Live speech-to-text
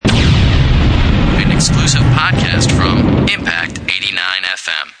exclusive podcast from Impact 89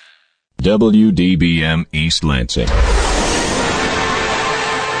 FM. WDBM East Lansing.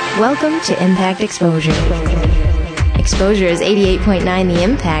 Welcome to Impact Exposure. Exposure is 88.9 The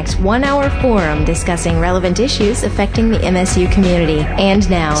Impact's one-hour forum discussing relevant issues affecting the MSU community. And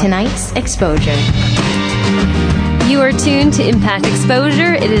now, tonight's Exposure. You are tuned to Impact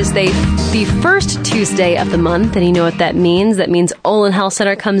Exposure. It is the first Tuesday of the month, and you know what that means. That means Olin Health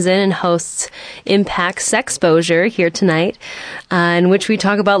Center comes in and hosts Impact Sexposure here tonight, in which we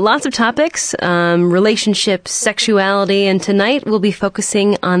talk about lots of topics, relationships, sexuality, and tonight we'll be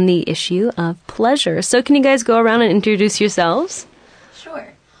focusing on the issue of pleasure. So can you guys go around and introduce yourselves? Sure.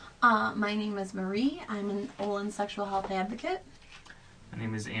 My name is Marie. I'm an Olin sexual health advocate. My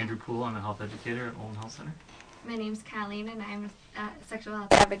name is Andrew Poole. I'm a health educator at Olin Health Center. My name's Colleen, and I'm a sexual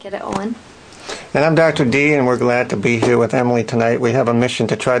health advocate at Olin. And I'm Dr. D, and we're glad to be here with Emily tonight. We have a mission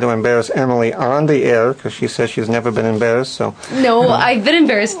to try to embarrass Emily on the air, because she says she's never been embarrassed. So no, I've been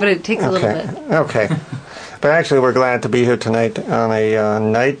embarrassed, but it takes a little bit. Okay. But actually, we're glad to be here tonight on a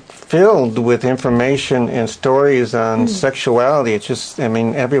night filled with information and stories on sexuality. It's just,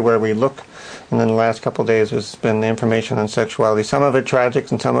 everywhere we look. And in the last couple of days, there's been information on sexuality. Some of it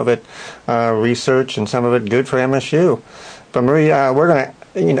tragic, and some of it research, and some of it good for MSU. But Marie, we're going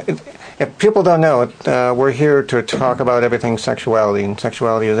to, if people don't know it, we're here to talk about everything sexuality. And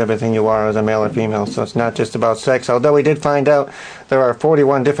sexuality is everything you are as a male or female. So it's not just about sex. Although we did find out there are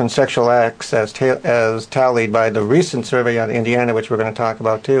 41 different sexual acts as tallied by the recent survey out of Indiana, which we're going to talk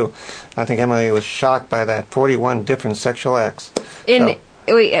about too. I think Emily was shocked by that. 41 different sexual acts. Wait,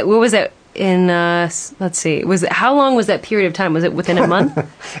 what was that? Let's see, how long was that period of time? Was it within a month?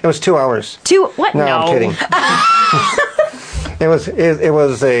 It was 2 hours. What? No, I'm kidding. It was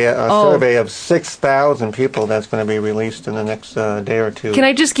a survey of 6,000 people that's going to be released in the next day or two. Can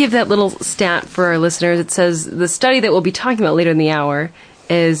I just give that little stat for our listeners? It says the study that we'll be talking about later in the hour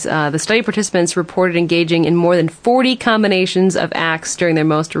is the study participants reported engaging in more than 40 combinations of acts during their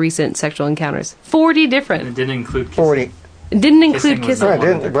most recent sexual encounters. 40 different. And it didn't include kissing. 40. It didn't include kissing.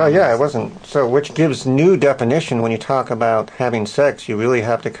 It wasn't. So, which gives new definition when you talk about having sex. You really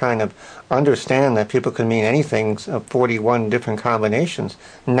have to kind of understand that people can mean anything of 41 different combinations,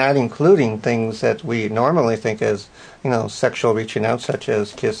 not including things that we normally think as, sexual reaching out, such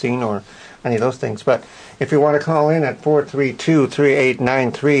as kissing or any of those things. But if you want to call in at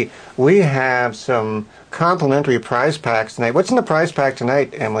 432-3893, we have some complimentary prize packs tonight. What's in the prize pack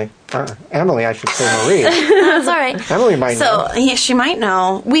tonight, Emily? Emily, I should say Marie. That's all right. Emily might know. So, yeah, she might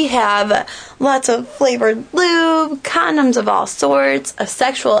know. We have lots of flavored lube, condoms of all sorts, a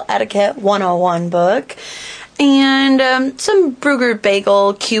sexual etiquette 101 book, and some Bruegger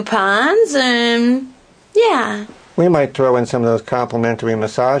Bagel coupons, and yeah. We might throw in some of those complimentary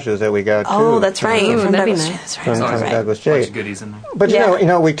massages that we got, too. Oh, that's right. Ooh, that'd be nice. From Douglas J. Bunch of goodies in there. But,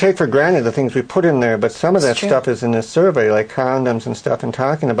 we take for granted the things we put in there, but some of that stuff is in this survey, like condoms and stuff, and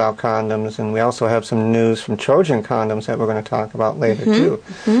talking about condoms. And we also have some news from Trojan condoms that we're going to talk about later, too.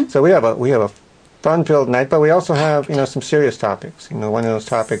 Mm-hmm. So we have a fun-filled night, but we also have, some serious topics. One of those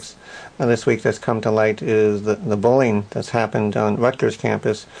topics this week that's come to light is the bullying that's happened on Rutgers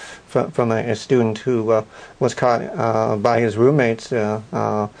campus from a student who was caught by his roommates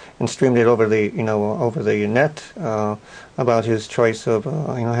and streamed it over the net about his choice of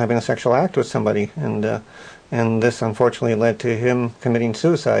having a sexual act with somebody, and this unfortunately led to him committing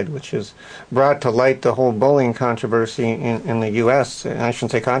suicide, which has brought to light the whole bullying controversy in the U.S. And I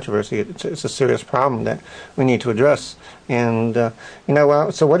shouldn't say controversy; it's a serious problem that we need to address. And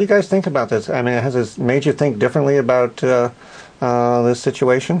so what do you guys think about this? Has this made you think differently about this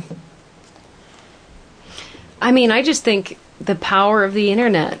situation? I just think the power of the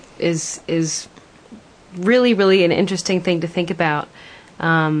internet is really, really an interesting thing to think about.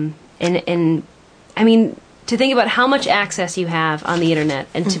 To think about how much access you have on the internet,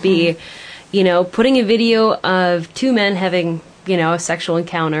 and to be, putting a video of two men having, a sexual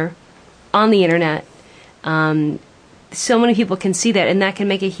encounter on the internet. So many people can see that, and that can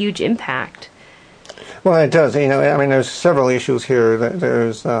make a huge impact. Well, it does. There's several issues here.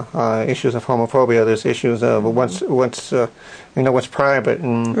 There's issues of homophobia. There's issues of what's private,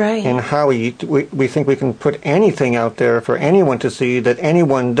 and how we think we can put anything out there for anyone to see that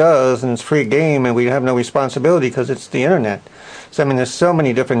anyone does, and it's free game, and we have no responsibility because it's the internet. So, there's so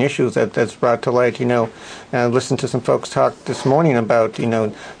many different issues that's brought to light. I listened to some folks talk this morning about,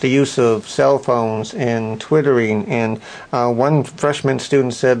 the use of cell phones and Twittering. And one freshman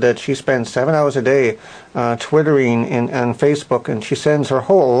student said that she spends 7 hours a day Twittering and on Facebook, and she sends her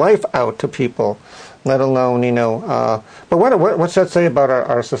whole life out to people let alone, but what's that say about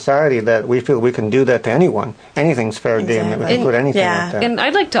our society that we feel we can do that to anyone? Anything's fair game, that we can put anything like that. And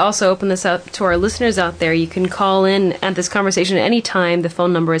I'd like to also open this up to our listeners out there. You can call in at this conversation at any time. The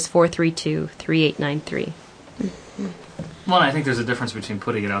phone number is 432-3893. Well, I think there's a difference between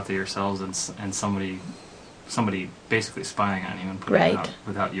putting it out there yourselves and somebody basically spying on you and putting it out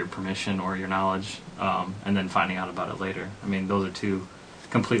without your permission or your knowledge, and then finding out about it later. I mean, those are two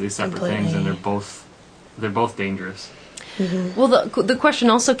completely separate things, and they're both dangerous. Mm-hmm. Well, the question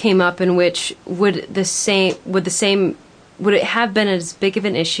also came up in which would it have been as big of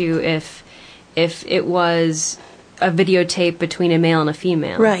an issue if it was a videotape between a male and a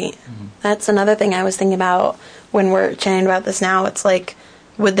female? Right. Mm-hmm. That's another thing I was thinking about when we're chatting about this now. It's like,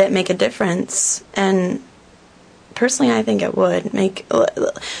 would that make a difference? And personally, I think it would make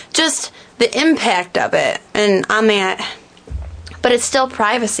just the impact of it, and on that. But it's still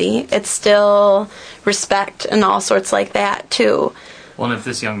privacy. It's still respect and all sorts like that too. Well, and if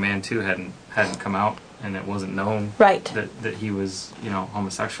this young man too hadn't come out and it wasn't known that he was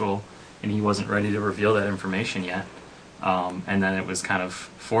homosexual, and he wasn't ready to reveal that information yet, and then it was kind of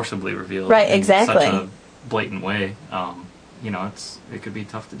forcibly revealed in such a blatant way, it could be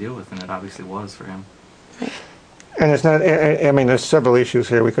tough to deal with, and it obviously was for him. Right. And it's not, there's several issues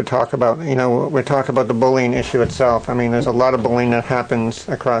here we could talk about. We talk about the bullying issue itself. I mean, there's a lot of bullying that happens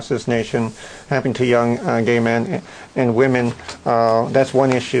across this nation, happening to young gay men and women. That's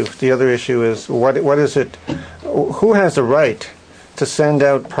one issue. The other issue is, what is it, who has the right to send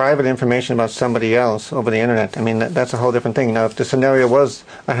out private information about somebody else over the internet? I mean, that's a whole different thing. Now, if the scenario was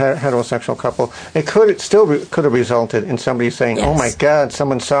a heterosexual couple, it could have resulted in somebody saying, "Oh my God,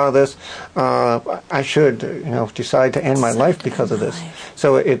 someone saw this. I should, decide to end my life because of this."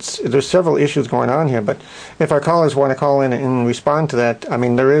 So there's several issues going on here. But if our callers want to call in and respond to that, I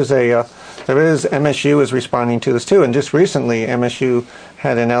mean, MSU is responding to this too, and just recently MSU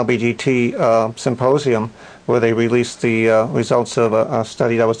had an LBGT symposium where they released the results of a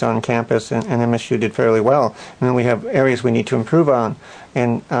study that was done on campus, and MSU did fairly well. And then we have areas we need to improve on.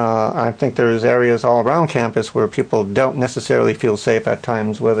 And I think there's areas all around campus where people don't necessarily feel safe at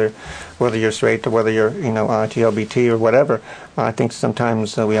times, whether you're straight or whether you're GLBT or whatever. I think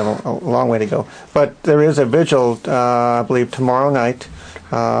sometimes we have a long way to go. But there is a vigil, I believe, tomorrow night,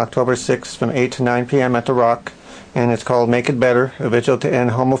 October 6th, from 8 to 9 p.m. at the Rock. And it's called Make It Better, a vigil to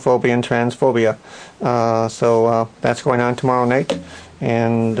end homophobia and transphobia. So that's going on tomorrow night.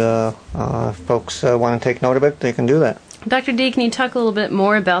 And if folks want to take note of it, they can do that. Dr. D, can you talk a little bit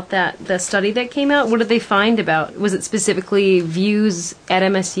more about the study that came out? What did they find about? Was it specifically views at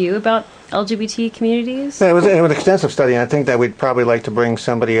MSU about LGBT communities? Yeah, it was an extensive study, and I think that we'd probably like to bring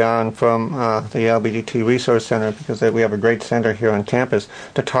somebody on from the LGBT Resource Center, because we have a great center here on campus,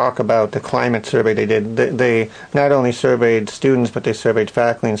 to talk about the climate survey they did. They not only surveyed students, but they surveyed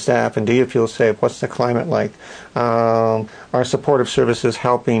faculty and staff, and do you feel safe? What's the climate like? Our supportive services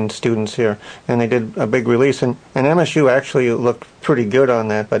helping students here, and they did a big release, and MSU actually looked pretty good on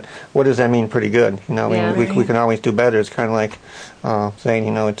that. But what does that mean, pretty good? We can always do better. It's kind of like saying,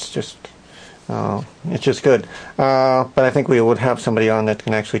 it's just good. But I think we would have somebody on that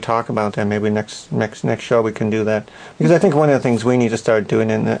can actually talk about that. Maybe next show we can do that, because I think one of the things we need to start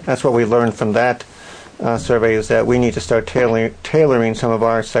doing, and that's what we learned from that survey, is that we need to start tailoring some of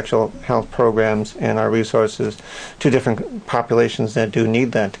our sexual health programs and our resources to different populations that do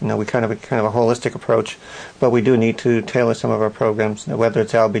need that. We kind of a holistic approach, but we do need to tailor some of our programs, whether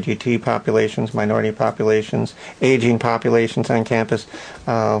it's LGBT populations, minority populations, aging populations on campus.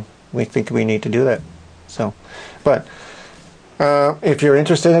 We think we need to do that. So, but if you're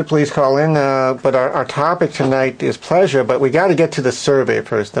interested in it, please call in. But our topic tonight is pleasure, but we got to get to the survey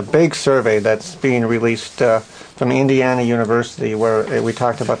first, the big survey that's being released from Indiana University, where we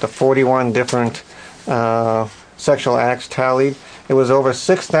talked about the 41 different sexual acts tallied. It was over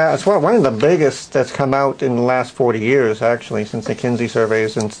 6,000. It's one of the biggest that's come out in the last 40 years, actually, since the Kinsey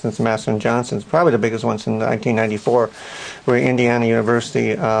surveys and since Master and Johnson's. Probably the biggest one since 1994, where Indiana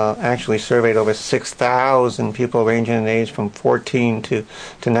University actually surveyed over 6,000 people ranging in age from 14 to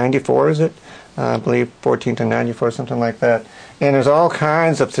 94, is it? I believe 14 to 94, something like that. And there's all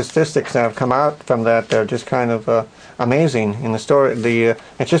kinds of statistics that have come out from that. They're just kind of amazing. In the story,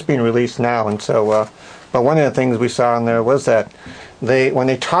 it's just being released now, and so. But one of the things we saw in there was that when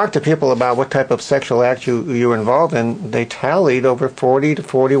they talked to people about what type of sexual act you were involved in, they tallied over 40 to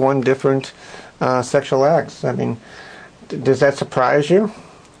 41 different sexual acts. I mean, does that surprise you?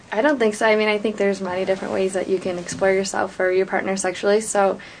 I don't think so. I mean, I think there's many different ways that you can explore yourself or your partner sexually.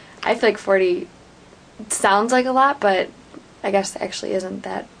 So I feel like 40 sounds like a lot, but I guess it actually isn't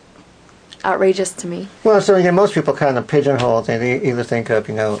that outrageous to me. Well, so again, most people kind of pigeonhole. They either think of,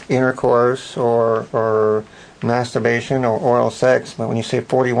 intercourse or masturbation or oral sex. But when you say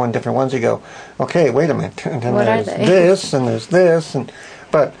 41 different ones, you go, okay, wait a minute. And then what there's are they? this, and there's this.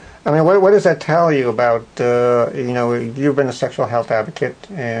 But, I mean, what does that tell you about, you've been a sexual health advocate,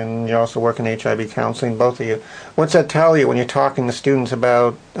 and you also work in HIV counseling, both of you. What's that tell you when you're talking to students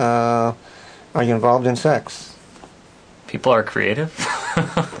about, are you involved in sex? People are creative.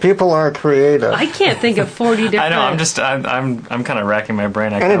 People are creative. I can't think of 40 different. I know. I'm kind of racking my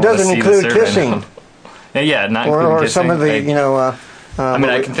brain. And it doesn't include kissing. Yeah, not including or kissing. Some of the, I mean,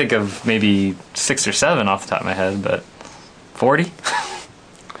 I can think of maybe 6 or 7 off the top of my head, but 40.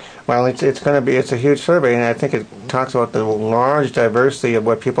 Well, it's a huge survey, and I think it talks about the large diversity of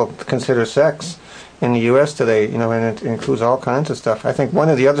what people consider sex in the U.S. today. And it includes all kinds of stuff. I think one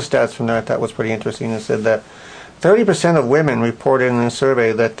of the other stats from there I thought was pretty interesting. It said that 30% of women reported in the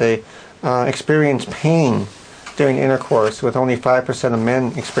survey that they experience pain during intercourse, with only 5% of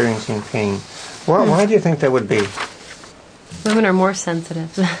men experiencing pain. Why do you think that would be? Women are more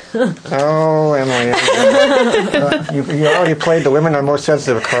sensitive. Oh, Emily. You already played the women are more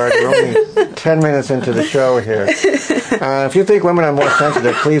sensitive card. We're only 10 minutes into the show here. If you think women are more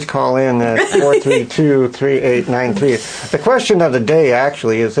sensitive, please call in at 432-3893. The question of the day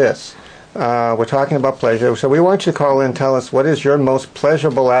actually is this. We're talking about pleasure, so we want you to call in and tell us what is your most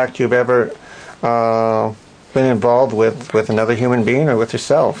pleasurable act you've ever been involved with another human being or with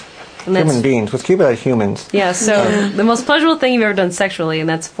yourself. Human beings. Let's keep it at humans. Yeah, so the most pleasurable thing you've ever done sexually, and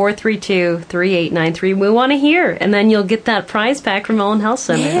that's 432-3893. We want to hear, and then you'll get that prize pack from Olin Health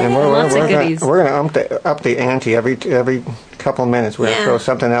Center. Yeah. And lots of goodies. We're going to up the ante every couple of minutes. We're going to throw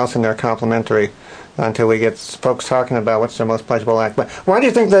something else in there complimentary until we get folks talking about what's their most pleasurable act. But why do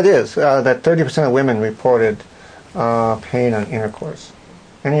you think that is, that 30% of women reported pain on intercourse?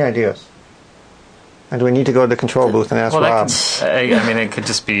 Any ideas? And do we need to go to the control booth and ask Rob? I mean, it could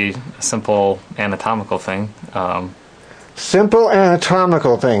just be a simple anatomical thing. Simple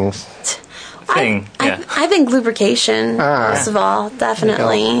anatomical things. I think lubrication, first of all,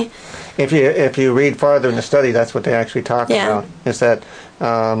 definitely. If you read farther in the study, that's what they actually talk about, is that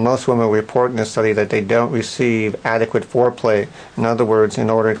most women report in the study that they don't receive adequate foreplay. In other words, in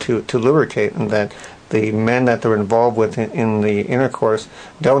order to lubricate, and that the men that they're involved with in the intercourse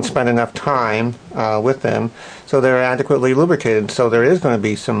don't spend enough time with them, so they're adequately lubricated. So there is going to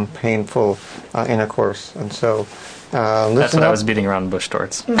be some painful intercourse. And so that's what I was beating around the bush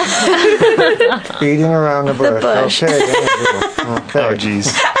towards. Beating around the bush. Okay. Oh,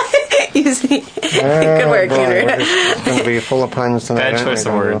 jeez. Good work, Andrew. It's going to be full of puns tonight. Bad choice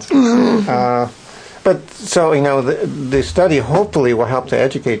of words. But so, the study hopefully will help to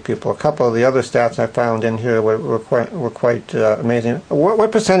educate people. A couple of the other stats I found in here were quite amazing.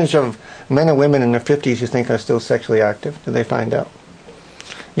 What percentage of men and women in their 50s you think are still sexually active? Did they find out?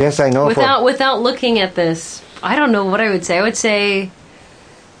 Yes, I know. Without looking at this, I don't know what I would say. I would say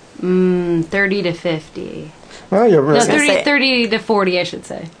 30 to 50. Well, you're right. No, 30 to 40, I should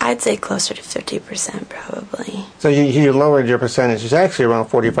say. I'd say closer to 50%, probably. So you lowered your percentage. It's actually around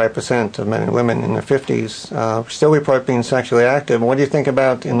 45% of men and women in their 50s still report being sexually active. What do you think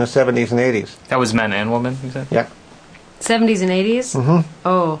about in the 70s and 80s? That was men and women, you said? Yeah. 70s and 80s? Mm-hmm.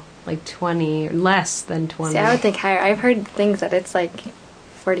 Oh, like 20, or less than 20. See, I would think higher. I've heard things that it's like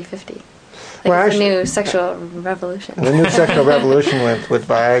 40, 50. Like the new sexual revolution. The new sexual revolution with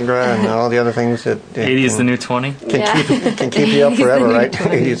Viagra and all the other things that... 80 is the new 20? Can keep you up forever, right?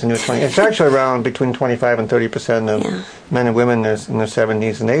 80 is the new 20. It's actually around between 25 and 30% of men and women in their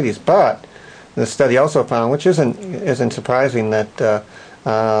 70s and 80s. But the study also found, which isn't surprising, that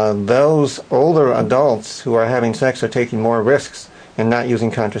those older adults who are having sex are taking more risks in not using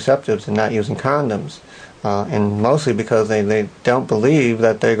contraceptives and not using condoms. And mostly because they don't believe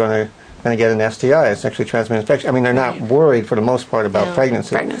that they're going to get an STI, a sexually transmitted infection. I mean, they're not worried for the most part about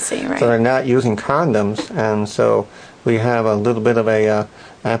pregnancy. Right. So they're not using condoms, and so we have a little bit of a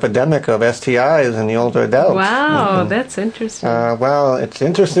epidemic of STIs in the older adults. Wow, that's interesting. Well, it's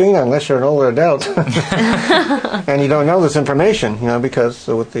interesting unless you're an older adult. And you don't know this information, because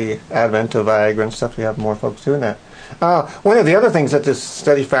with the advent of Viagra and stuff, we have more folks doing that. One of the other things that this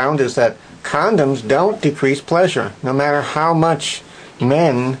study found is that condoms don't decrease pleasure, no matter how much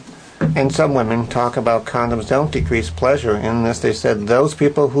men and some women talk about condoms don't decrease pleasure. In this, they said those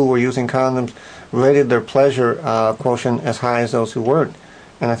people who were using condoms rated their pleasure quotient as high as those who weren't.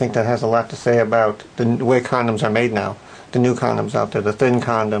 And I think that has a lot to say about the way condoms are made now. The new condoms out there, the thin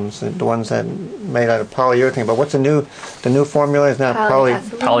condoms, the ones that made out of polyurethane. But what's the new formula? Is not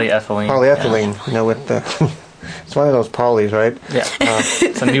polyethylene. Polyethylene, with the It's one of those polys, right? Yeah.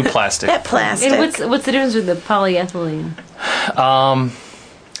 It's a new plastic. That plastic. And what's the difference with the polyethylene?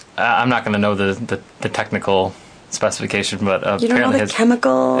 I'm not going to know the technical specification, but you don't apparently know the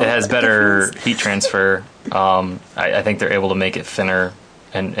chemical it has better difference? heat transfer. I think they're able to make it thinner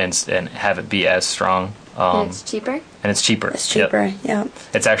and have it be as strong. And it's cheaper? And it's cheaper. It's cheaper, yeah.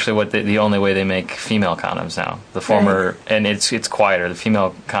 It's actually what the only way they make female condoms now. The former, and it's quieter. The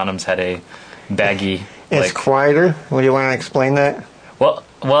female condoms had a baggy. It's quieter? Well, you want to explain that?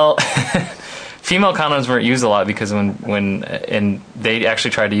 Well, female condoms weren't used a lot because when they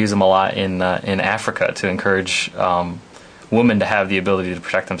actually tried to use them a lot in Africa to encourage women to have the ability to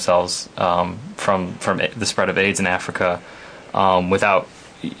protect themselves from the spread of AIDS in Africa without,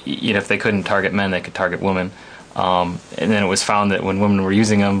 if they couldn't target men, they could target women. And then it was found that when women were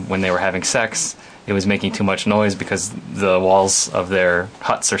using them when they were having sex, it was making too much noise because the walls of their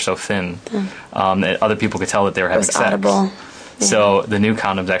huts are so thin that other people could tell that they were having sex. Audible. So the new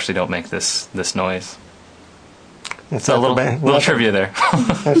condoms actually don't make this noise. It's a little trivia there.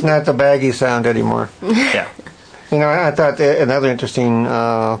 It's not the baggy sound anymore. Yeah. I thought another interesting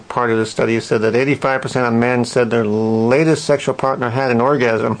part of the study said that 85% of men said their latest sexual partner had an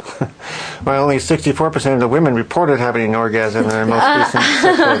orgasm, while only 64% of the women reported having an orgasm in their most recent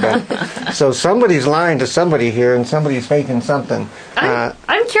sexual event. So somebody's lying to somebody here, and somebody's faking something.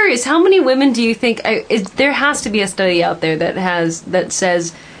 I'm curious, how many women do you think... there has to be a study out there that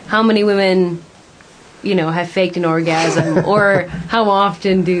says how many women... have faked an orgasm, or how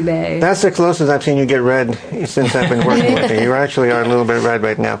often do they? That's the closest I've seen you get red since I've been working with you. You actually are a little bit red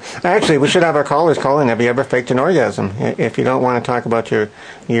right now. Actually, we should have our callers call in. Have you ever faked an orgasm? If you don't want to talk about your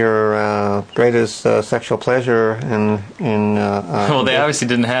greatest sexual pleasure well, they obviously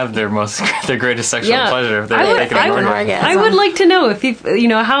didn't have their greatest sexual pleasure if they were faking an orgasm. I would like to know if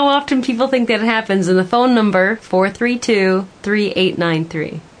how often people think that happens. And the phone number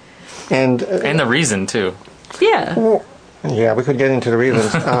 432-3893. And the reason, too. Yeah. Well, yeah, we could get into the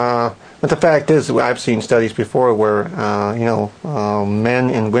reasons. But the fact is, I've seen studies before where, men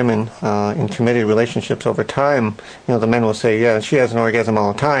and women in committed relationships over time, the men will say, yeah, she has an orgasm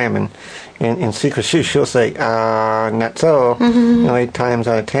all the time. And in secrecy, she'll say, not so. 8 times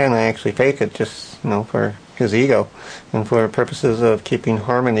out of 10, I actually fake it just, for his ego and for purposes of keeping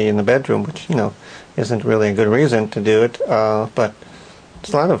harmony in the bedroom, which, isn't really a good reason to do it. But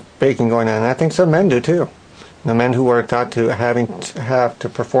there's a lot of faking going on, and I think some men do too. The men who are taught to have to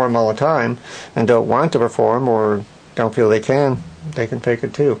perform all the time and don't want to perform or don't feel they can fake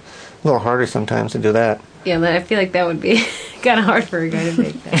it too. A little harder sometimes to do that. Yeah, but I feel like that would be kind of hard for a guy to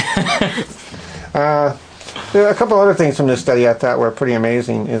fake that. There are a couple other things from this study I thought were pretty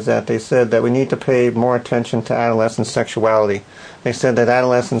amazing, is that they said that we need to pay more attention to adolescent sexuality. They said that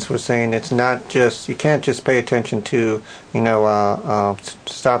adolescents were saying it's not just, you can't just pay attention to,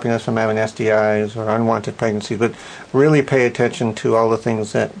 stopping us from having STIs or unwanted pregnancies, but really pay attention to all the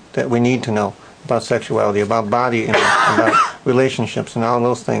things that we need to know about sexuality, about body image, about relationships and all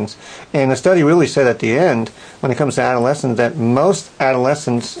those things. And the study really said at the end, when it comes to adolescents, that most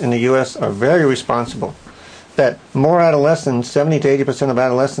adolescents in the U.S. are very responsible. That more adolescents, 70 to 80% of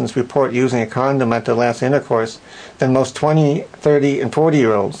adolescents report using a condom at their last intercourse than most 20, 30, and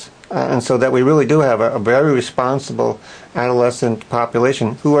 40-year-olds. And so that we really do have a very responsible adolescent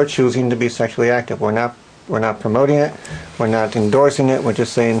population who are choosing to be sexually active. We're not promoting it. We're not endorsing it. We're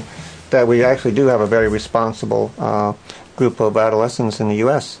just saying that we actually do have a very responsible group of adolescents in the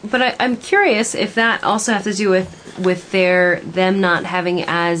U.S. But I'm curious if that also has to do with them not having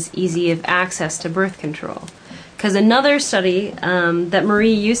as easy of access to birth control. Because another study that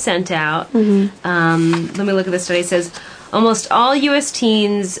Marie, you sent out, let me look at the study, says almost all U.S.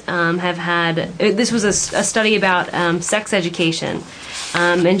 teens have had, this was a study about sex education,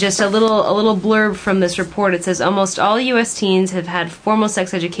 and just a little blurb from this report. It says almost all U.S. teens have had formal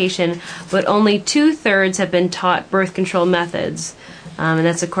sex education, but only 2/3 have been taught birth control methods, and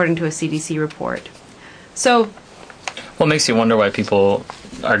that's according to a CDC report. So, well, it makes you wonder why people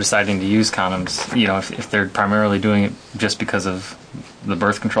are deciding to use condoms, if they're primarily doing it just because of the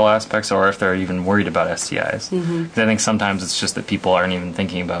birth control aspects, or if they're even worried about STIs. Mm-hmm. I think sometimes it's just that people aren't even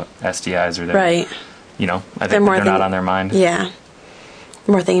thinking about STIs, or right. I think they're not on their mind. Yeah.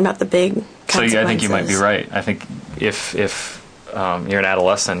 More thinking about the big consequences. So I think you might be right. I think if you're an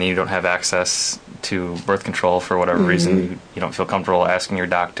adolescent and you don't have access to birth control for whatever reason, you don't feel comfortable asking your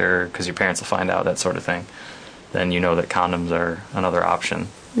doctor because your parents will find out, that sort of thing, then you know that condoms are another option.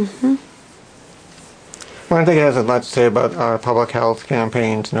 Mm-hmm. Well, I think it has a lot to say about our public health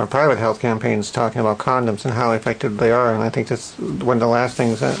campaigns and our private health campaigns talking about condoms and how effective they are. And I think that's one of the last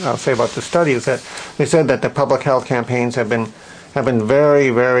things that I'll say about the study is that they said that the public health campaigns have been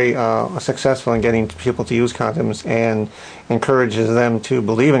very, very successful in getting people to use condoms and encourages them to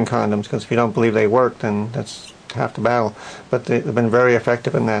believe in condoms, because if you don't believe they work, then that's half the battle. But they've been very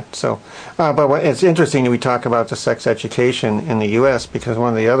effective in that. So, but it's interesting that we talk about the sex education in the U.S. because one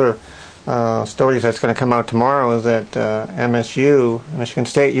of the other stories that's going to come out tomorrow is that MSU, Michigan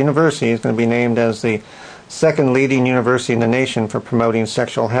State University, is going to be named as the second leading university in the nation for promoting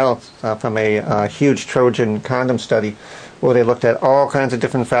sexual health from a huge Trojan condom study where they looked at all kinds of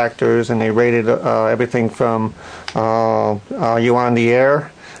different factors and they rated everything from are you on the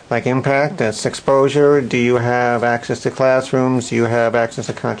air, like impact, that's exposure, do you have access to classrooms, do you have access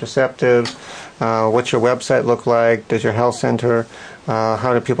to contraceptives, what's your website look like, does your health center,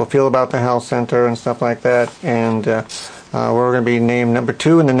 how do people feel about the health center and stuff like that. And we're going to be named number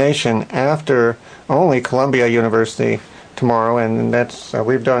 2 in the nation after only Columbia University tomorrow, and that's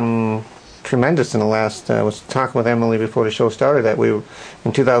we've done tremendous in the last. I was talking with Emily before the show started that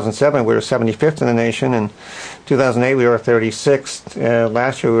in 2007 we were 75th in the nation, and 2008 we were 36th.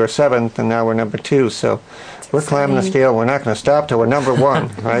 Last year we were 7th, and now we're number 2. So we're climbing the scale. We're not going to stop till we're number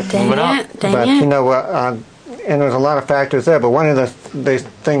 1, right? But you know, and there's a lot of factors there. But one of the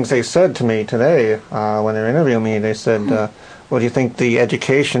things they said to me today when they were interviewing me, they said, "Well, do you think the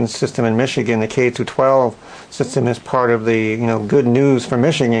education system in Michigan, the K-12 system, is part of the good news for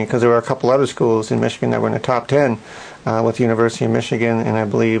Michigan?" Because there were a couple other schools in Michigan that were in the top 10 with the University of Michigan and I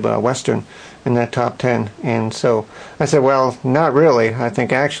believe Western in that top 10. And so I said, well, not really. I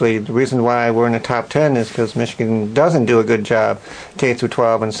think actually the reason why we're in the top 10 is because Michigan doesn't do a good job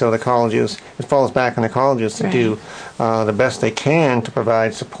K-12, and so the colleges, it falls back on the colleges to do the best they can to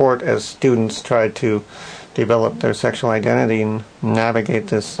provide support as students try to develop their sexual identity and navigate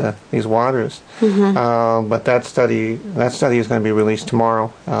these waters. But that study is going to be released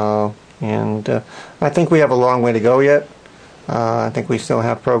tomorrow, and I think we have a long way to go yet. I think we still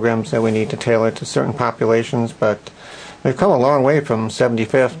have programs that we need to tailor to certain populations, but we've come a long way from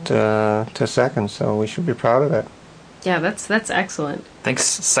 75th to 2nd, so we should be proud of that. Yeah, that's excellent. Thanks,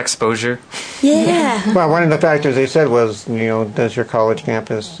 Sexposure. Yeah. Well, one of the factors they said was, does your college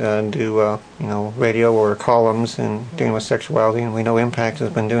campus do, radio or columns in dealing with sexuality? And we know Impact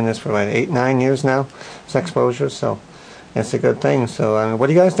has been doing this for like 8-9 years now, Sexposure, so it's a good thing. So, what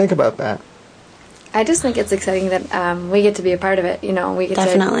do you guys think about that? I just think it's exciting that we get to be a part of it. We get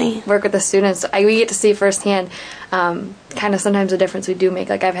Definitely. to work with the students. We get to see firsthand kind of sometimes the difference we do make.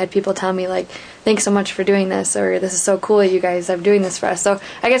 Like, I've had people tell me, like, thanks so much for doing this, or this is so cool that you guys are doing this for us. So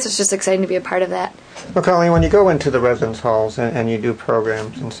I guess it's just exciting to be a part of that. Well, Colleen, when you go into the residence halls and you do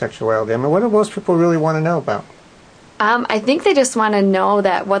programs in sexuality, I mean, what do most people really want to know about? I think they just want to know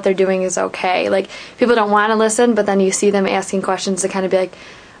that what they're doing is okay. Like, people don't want to listen, but then you see them asking questions to kind of be like,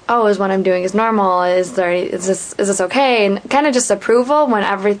 oh, is what I'm doing is normal? Is this okay? And kind of just approval when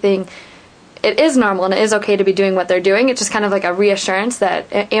everything, it is normal and it is okay to be doing what they're doing. It's just kind of like a reassurance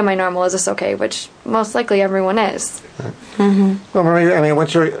that, am I normal? Is this okay? Which most likely everyone is. Well, Marie, I mean,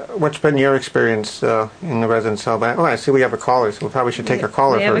 what's been your experience in the residence hall? Oh, I see we have a caller, so we probably should take our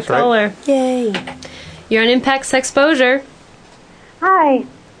caller first, right? We have a caller. Right? Yay. You're on Impact Sexposure. Hi.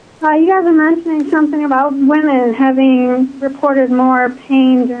 You guys are mentioning something about women having reported more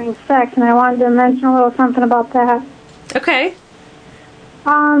pain during sex, and I wanted to mention a little something about that. Okay.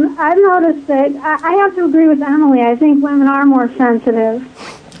 I've noticed that I have to agree with Emily. I think women are more sensitive.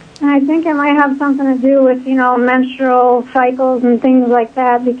 And I think it might have something to do with, menstrual cycles and things like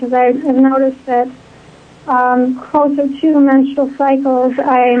that, because I've noticed that closer to menstrual cycles,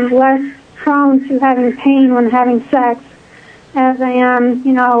 I'm less prone to having pain when having sex as I am,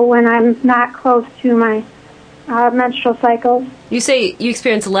 when I'm not close to my menstrual cycles. You say you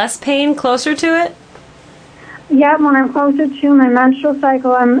experience less pain closer to it? Yeah, when I'm closer to my menstrual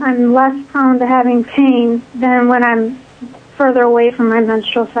cycle, I'm less prone to having pain than when I'm further away from my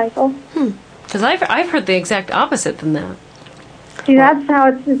menstrual cycle. Because I've heard the exact opposite than that. See, that's how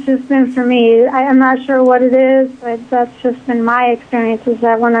it's just been for me. I'm not sure what it is, but that's just been my experience, is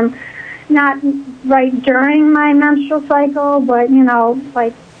that when I'm not right during my menstrual cycle, but,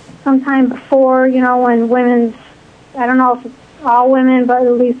 like sometime before, when women's, I don't know if it's all women, but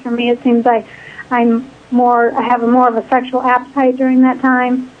at least for me it seems like I have more of a sexual appetite during that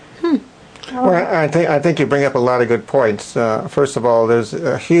time. Well, I think you bring up a lot of good points. First of all, there's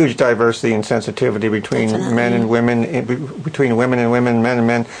a huge diversity and sensitivity between men and women, between women and women, men and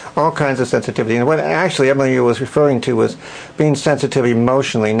men, all kinds of sensitivity. And what actually Emily was referring to was being sensitive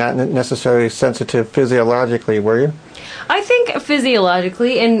emotionally, not necessarily sensitive physiologically, were you? I think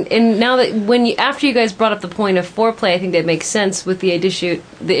physiologically, and now that after you guys brought up the point of foreplay, I think that makes sense with the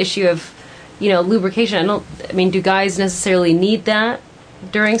issue of, lubrication. Do guys necessarily need that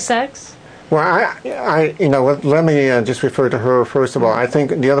during sex? Well, let me just refer to her first of all. I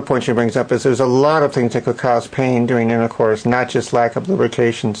think the other point she brings up is there's a lot of things that could cause pain during intercourse, not just lack of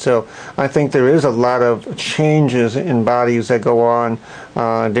lubrication. So I think there is a lot of changes in bodies that go on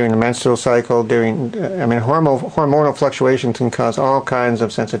during the menstrual cycle. Hormonal fluctuations can cause all kinds of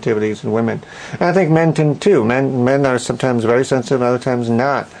sensitivities in women. And I think men can too. Men are sometimes very sensitive, other times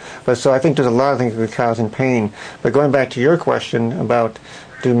not. But so I think there's a lot of things that could cause pain. But going back to your question about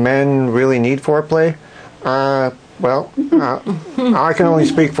do men really need foreplay? I can only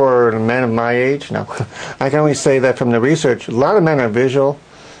speak for men of my age. No, I can only say that from the research, a lot of men are visual.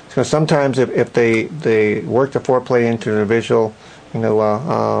 So sometimes if they work the foreplay into the visual,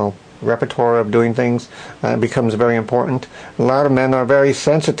 repertoire of doing things, it becomes very important. A lot of men are very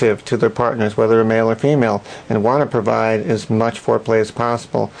sensitive to their partners, whether they're male or female, and want to provide as much foreplay as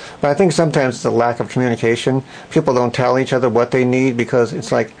possible. But I think sometimes it's a lack of communication. People don't tell each other what they need because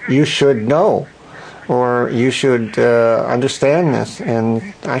it's like, you should know, or you should understand this, and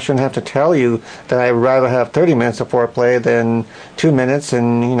I shouldn't have to tell you that I'd rather have 30 minutes of foreplay than 2 minutes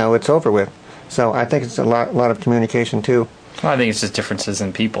and, it's over with. So I think it's a lot of communication too. Well, I think it's just differences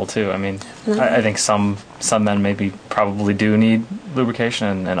in people too. I think some men maybe probably do need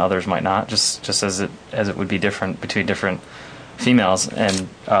lubrication, and others might not. Just as it would be different between different females, and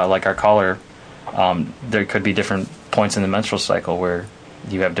like our caller, there could be different points in the menstrual cycle where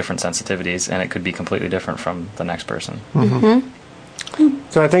you have different sensitivities, and it could be completely different from the next person. Mm-hmm.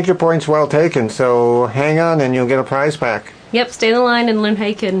 So I think your point's well taken. So hang on, and you'll get a prize pack. Yep, stay in the line and learn how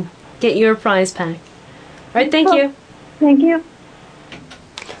you can get your prize pack. All right, thank you. Thank you.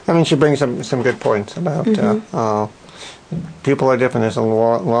 She brings some good points about people are different. There's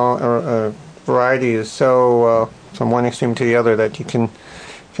a variety is so from one extreme to the other that you can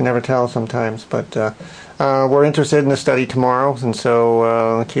never tell sometimes. But we're interested in the study tomorrow, and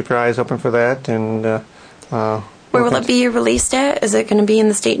so keep your eyes open for that. And where will it be released at? Is it going to be in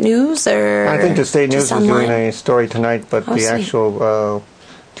the state news, or I think the state news online? is doing a story tonight, but the actual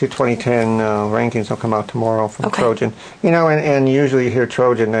 2010 rankings will come out tomorrow from Trojan. And usually you hear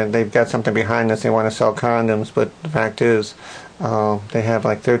Trojan, they've got something behind this. They want to sell condoms, but the fact is they have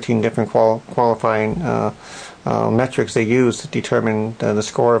like 13 different qualifying metrics they use to determine the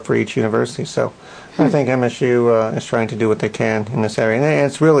score for each university. So I think MSU is trying to do what they can in this area. And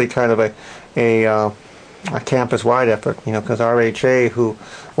it's really kind of a campus-wide effort, because RHA, who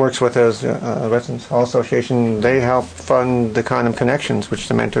works with us, Residence Hall Association, they help fund the Condom Connections, which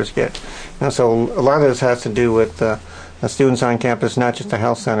the mentors get. So a lot of this has to do with the students on campus, not just the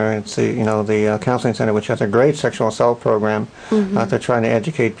health center. It's the counseling center, which has a great sexual assault program. They're trying to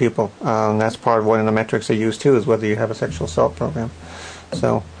educate people. And that's part of one of the metrics they use too, is whether you have a sexual assault program.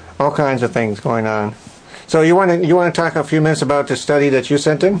 So all kinds of things going on. So you want to talk a few minutes about the study that you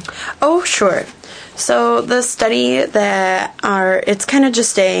sent in? Oh, sure. So the study it's kind of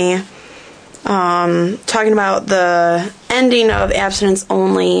just talking about the ending of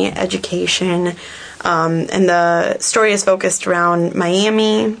abstinence-only education, and the story is focused around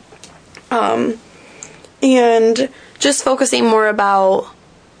Miami, and just focusing more about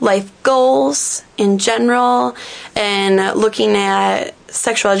life goals in general, and looking at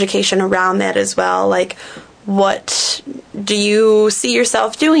sexual education around that as well, like what do you see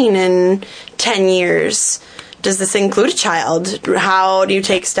yourself doing in 10 years? Does this include a child? How do you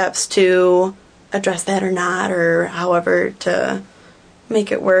take steps to address that or not, or however to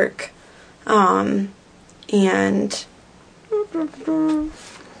make it work? And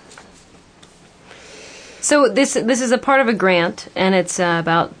so this is a part of a grant, and it's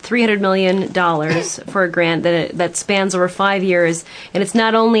about $300 million for a grant that spans over 5 years, and it's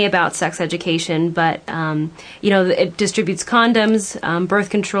not only about sex education, but it distributes condoms,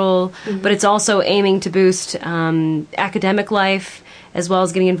 birth control, but it's also aiming to boost academic life, as well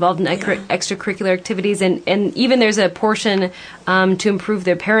as getting involved in extracurricular activities, and even there's a portion to improve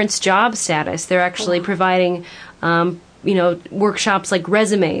their parents' job status. They're actually providing workshops like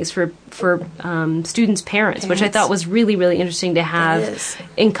resumes for students' parents, which I thought was really, really interesting to have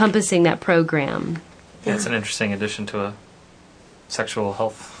encompassing that program. Yeah, it's an interesting addition to a sexual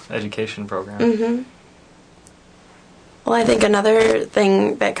health education program. Well, I think another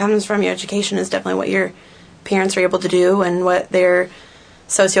thing that comes from your education is definitely what your parents are able to do and what their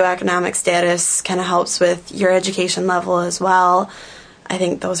socioeconomic status kind of helps with your education level as well. I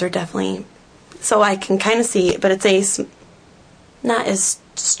think those are definitely, so I can kind of see, but it's a not as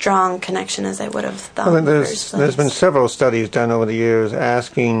strong connection as I would have thought. Well, there's been several studies done over the years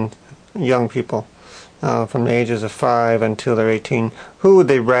asking young people from the ages of 5 until they're 18, who would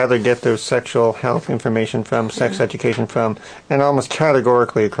they rather get their sexual health information from, sex education from, and almost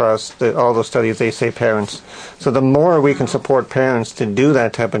categorically across all those studies they say parents. So the more we can support parents to do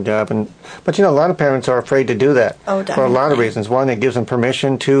that type of job, but a lot of parents are afraid to do that for a lot of reasons. 1, it gives them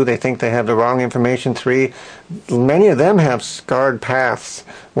permission. 2, they think they have the wrong information. 3, many of them have scarred paths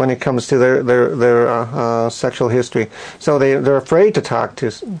when it comes to their sexual history. So they're afraid to talk to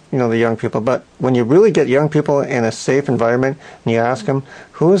the young people. But when you really get young people in a safe environment and you ask them,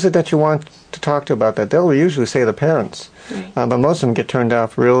 who is it that you want to talk to about that, they'll usually say the parents. Right. But most of them get turned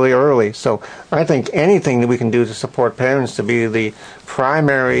off really early. So I think anything that we can do to support parents to be the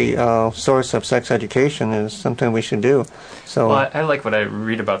primary source of sex education is something we should do. So, well, I like what I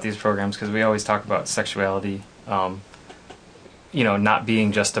read about these programs because we always talk about sexuality, not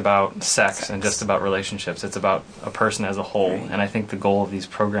being just about sex and just about relationships. It's about a person as a whole. Right. And I think the goal of these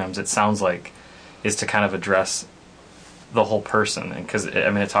programs, it sounds like, is to kind of address the whole person. Because,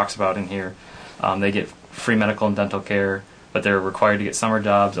 it talks about in here, they get free medical and dental care, but they're required to get summer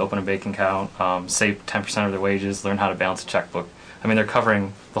jobs, open a bank account, save 10% of their wages, learn how to balance a checkbook. They're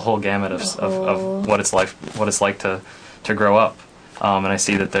covering the whole gamut of what it's like to grow up. And I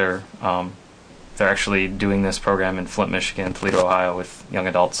see that they're actually doing this program in Flint, Michigan, Toledo, Ohio, with young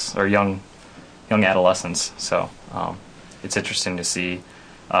adults or young adolescents. So it's interesting to see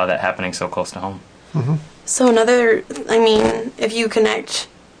that happening so close to home. Mm-hmm. So if you connect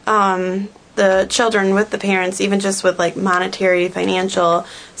the children with the parents, even just with like monetary, financial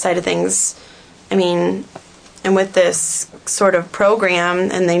side of things, and with this sort of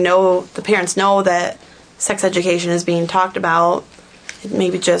program, and the parents know that sex education is being talked about, it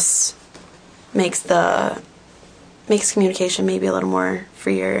maybe just makes communication maybe a little more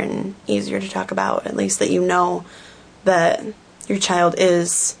freer and easier to talk about. At least that you know that your child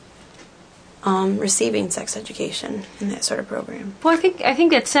is receiving sex education in that sort of program. Well, I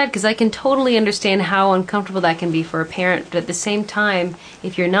think that's sad because I can totally understand how uncomfortable that can be for a parent. But at the same time,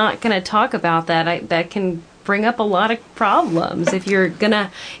 if you're not going to talk about that, that can bring up a lot of problems. If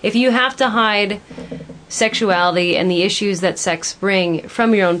you have to hide sexuality and the issues that sex bring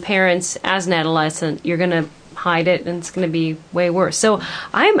from your own parents as an adolescent, you're going to hide it, and it's going to be way worse. So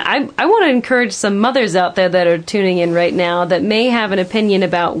I want to encourage some mothers out there that are tuning in right now that may have an opinion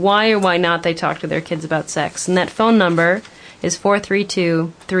about why or why not they talk to their kids about sex. And that phone number is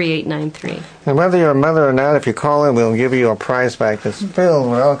 432-3893. And whether you're a mother or not, if you call in, we'll give you a prize pack that's filled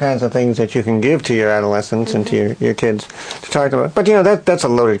with all kinds of things that you can give to your adolescents and to your kids to talk about. But, that's a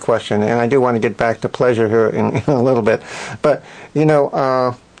loaded question, and I do want to get back to pleasure here in a little bit. But,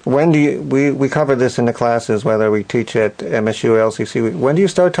 when do we cover this in the classes, whether we teach at MSU or LCC, when do you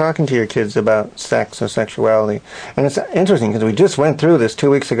start talking to your kids about sex or sexuality? And it's interesting because we just went through this 2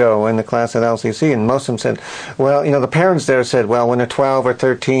 weeks ago in the class at LCC, and most of them said, well, the parents there said, well, when they're 12 or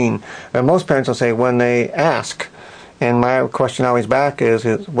 13, and most parents will say when they ask. And my question always back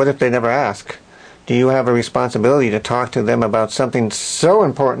is what if they never ask? Do you have a responsibility to talk to them about something so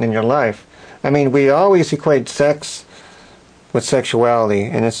important in your life? We always equate sex with sexuality,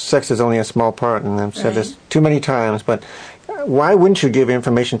 and sex is only a small part, and I've said this too many times, but why wouldn't you give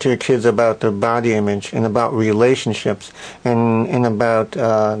information to your kids about their body image and about relationships and about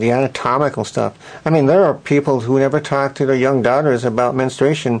the anatomical stuff? There are people who never talk to their young daughters about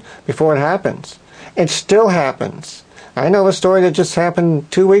menstruation before it happens. It still happens. I know a story that just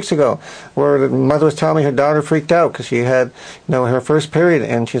happened 2 weeks ago where the mother was telling me her daughter freaked out because she had, her first period,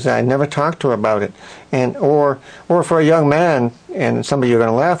 and she said, I never talked to her about it. And or for a young man, and some of you are going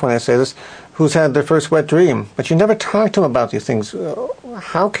to laugh when I say this, who's had their first wet dream, but you never talk to them about these things.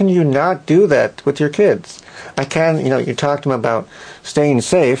 How can you not do that with your kids? You talk to them about staying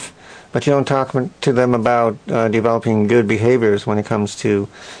safe, but you don't talk to them about developing good behaviors when it comes to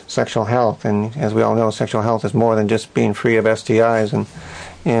sexual health. And as we all know, sexual health is more than just being free of STIs and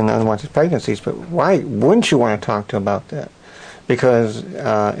unwanted pregnancies. But why wouldn't you want to talk to them about that? Because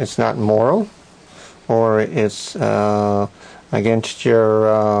it's not moral, or it's against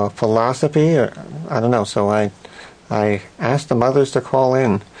your philosophy, or I don't know. So I asked the mothers to call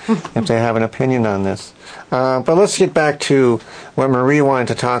in if they have an opinion on this. But let's get back to what Marie wanted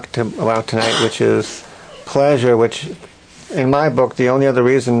to talk about tonight, which is pleasure, which in my book, the only other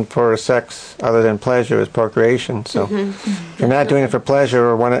reason for sex other than pleasure is procreation. So if you're not doing it for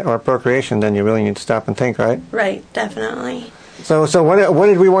pleasure or procreation, then you really need to stop and think, right? Right, definitely. So what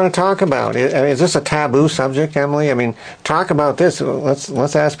did we want to talk about? Is this a taboo subject, Emily? I mean, talk about this.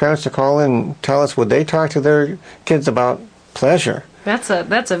 Let's ask parents to call in and tell us, would they talk to their kids about pleasure? That's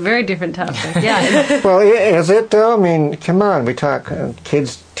a very different topic. Yeah. Well, is it though? I mean, come on. We talk.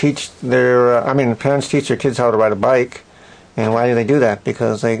 Kids teach their. Parents teach their kids how to ride a bike, and why do they do that?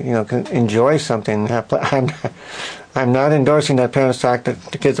 Because they, can enjoy something. I'm not endorsing that parents talk to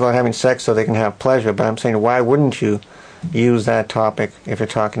kids about having sex so they can have pleasure, but I'm saying, why wouldn't you use that topic if you're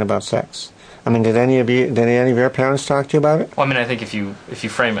talking about sex? I mean, did any of your parents talk to you about it? Well, I mean, I think if you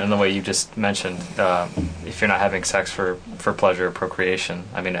frame it in the way you just mentioned, if you're not having sex for pleasure or procreation,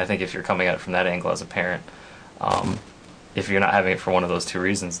 I mean, I think if you're coming at it from that angle as a parent, if you're not having it for one of those two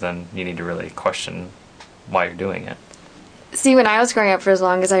reasons, then you need to really question why you're doing it. See, when I was growing up, for as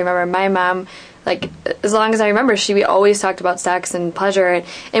long as I remember, my mom, as long as I remember, we always talked about sex and pleasure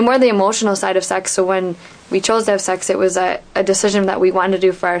and more the emotional side of sex. So when we chose to have sex, it was a decision that we wanted to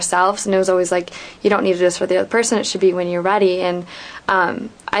do for ourselves, and it was always like, you don't need to do this for the other person, it should be when you're ready. And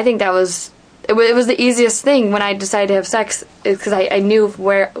I think that was it was the easiest thing when I decided to have sex, because I knew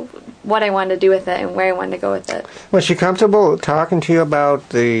what I wanted to do with it and where I wanted to go with it. Was she comfortable talking to you about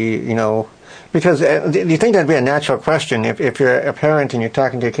because do you think that'd be a natural question if you're a parent and you're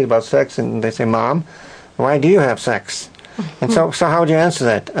talking to your kid about sex and they say, "Mom, why do you have sex?" And so how would you answer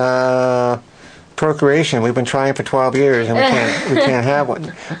that? Procreation. We've been trying for 12 years and we can't have one.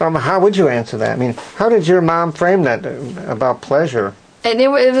 How would you answer that? I mean, how did your mom frame that about pleasure? And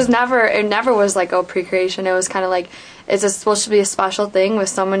it never was like, oh, procreation. It was kind of like, it's supposed to be a special thing with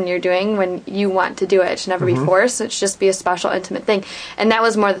someone you're doing when you want to do it. It should never be forced. It should just be a special, intimate thing. And that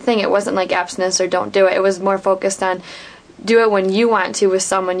was more the thing. It wasn't like abstinence or don't do it. It was more focused on do it when you want to with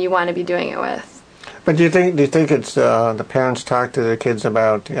someone you want to be doing it with. But do you think it's the parents talk to their kids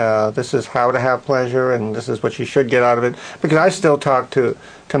about this is how to have pleasure and this is what you should get out of it? Because I still talk to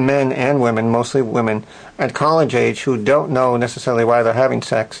men and women, mostly women, at college age who don't know necessarily why they're having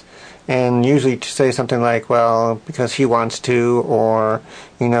sex, and usually say something like, well, because he wants to, or,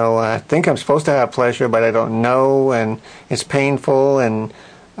 I think I'm supposed to have pleasure, but I don't know, and it's painful, and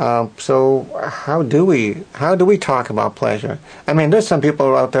so how do we talk about pleasure? I mean, there's some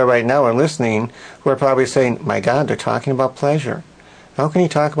people out there right now are listening who are probably saying, my God, they're talking about pleasure. How can you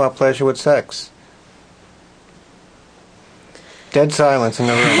talk about pleasure with sex? Dead silence in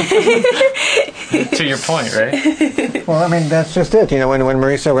the room. To your point, right? Well, I mean, that's just it. When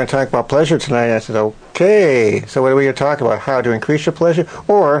Marie said we're going to talk about pleasure tonight, I said, okay, so what are we going to talk about? How to increase your pleasure?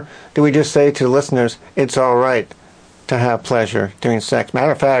 Or do we just say to the listeners, it's all right to have pleasure during sex?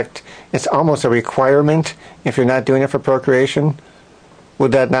 Matter of fact, it's almost a requirement if you're not doing it for procreation.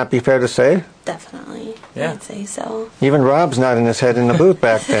 Would that not be fair to say? Definitely. Yeah. I'd say so. Even Rob's nodding his head in the booth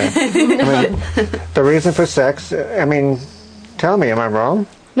back there. I mean, the reason for sex, tell me, am I wrong?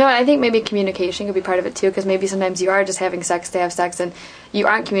 No, I think maybe communication could be part of it too, because maybe sometimes you are just having sex to have sex and you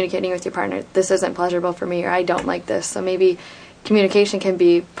aren't communicating with your partner. This isn't pleasurable for me, or I don't like this. So maybe communication can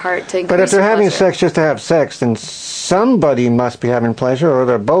be part to increase. But if they're having pleasure. sex just to have sex, then somebody must be having pleasure, or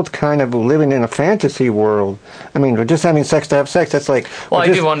they're both kind of living in a fantasy world. I mean, we're just having sex to have sex. That's like, well,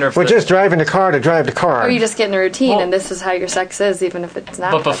 I do wonder if we're just driving the car to drive the car. Or you just get in a routine, and this is how your sex is, even if it's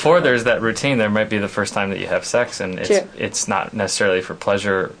not. But before there's that routine, there might be the first time that you have sex, and True. it's not necessarily for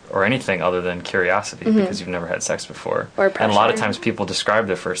pleasure or anything other than curiosity, because you've never had sex before. Or pressure. And a lot of times people describe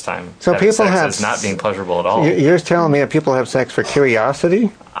their first time so having people sex have as not being pleasurable at all. You're telling me that people have sex for curiosity?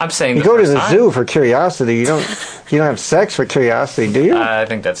 I'm saying you go to the zoo for curiosity. You don't have sex for curiosity, do you? I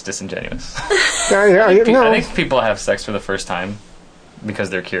think that's disingenuous. I think people have sex for the first time because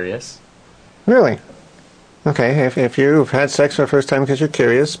they're curious. Really? Okay, if you've had sex for the first time because you're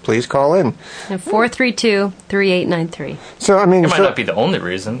curious, please call in. 432-3893. So, I mean... It might not be the only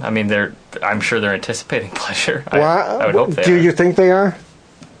reason. I mean, I'm sure they're anticipating pleasure. I would hope they are. Do you think they are?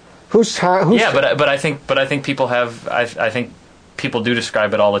 Who's yeah, but I think people have... I think people do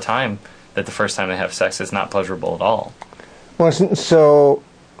describe it all the time, that the first time they have sex is not pleasurable at all. Well, so...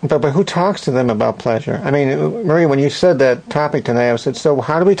 But who talks to them about pleasure? I mean, Marie, when you said that topic tonight, I said, so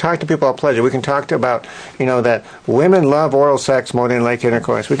how do we talk to people about pleasure? We can talk about, that women love oral sex more than they like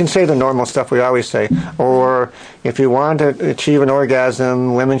intercourse. We can say the normal stuff we always say. Or if you want to achieve an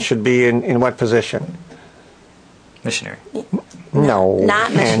orgasm, women should be in what position? Missionary. No.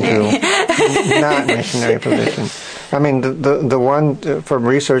 Not missionary. Not missionary position. I mean, the one from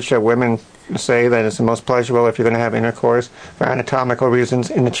research that women say that it's the most pleasurable if you're going to have intercourse for anatomical reasons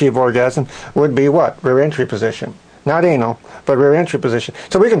and achieve orgasm would be what? Rear entry position. not anal, but rear entry position.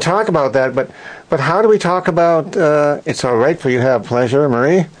 So we can talk about that, but how do we talk about it's all right for you to have pleasure,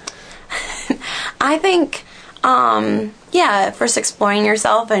 Marie? I think, first exploring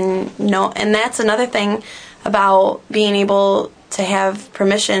yourself and that's another thing about being able to have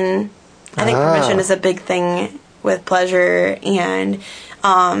permission. I think permission is a big thing with pleasure and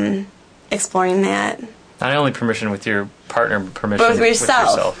exploring that. Not only permission with your partner, but permission with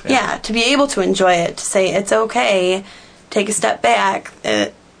yourself. Yeah, to be able to enjoy it, to say it's okay, take a step back.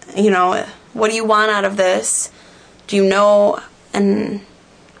 What do you want out of this? Do you know? And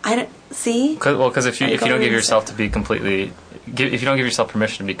I don't see. Because if you don't give yourself if you don't give yourself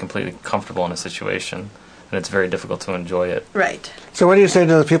permission to be completely comfortable in a situation, then it's very difficult to enjoy it. Right. So what do you say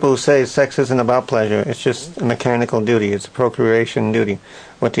to the people who say sex isn't about pleasure? It's just a mechanical duty. It's a procreation duty.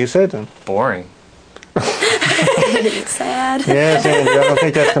 What do you say to them? Boring. It's sad. Yes, Andrew, I don't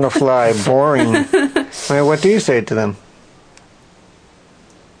think that's going to fly. Boring. What do you say to them?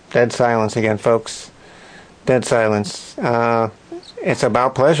 Dead silence again, folks. Dead silence. It's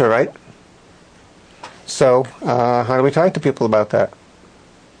about pleasure, right? So, how do we talk to people about that?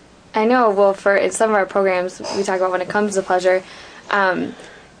 I know, well, in some of our programs, we talk about when it comes to pleasure,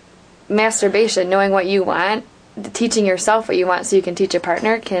 masturbation, knowing what you want, teaching yourself what you want so you can teach a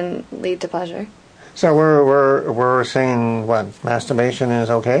partner can lead to pleasure. So we're saying what? Masturbation is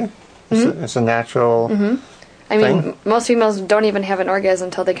okay? Mm-hmm. It's a natural thing? Most females don't even have an orgasm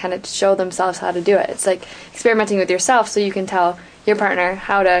until they kind of show themselves how to do it. It's like experimenting with yourself so you can tell your partner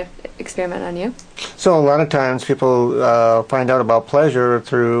how to experiment on you. So a lot of times people find out about pleasure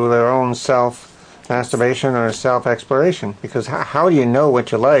through their own self-masturbation or self-exploration, because how do you know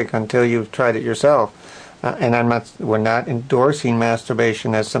what you like until you've tried it yourself? And we're not endorsing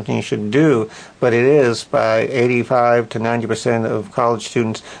masturbation as something you should do, but it is, by 85 to 90% of college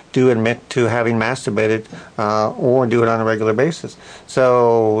students do admit to having masturbated or do it on a regular basis.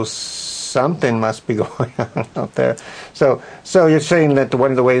 So something must be going on out there. So you're saying that one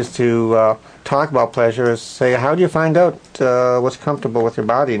of the ways to talk about pleasure is say, how do you find out what's comfortable with your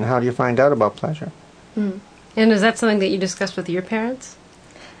body, and how do you find out about pleasure? Mm. And is that something that you discussed with your parents?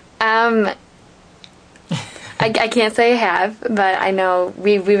 I can't say I have, but I know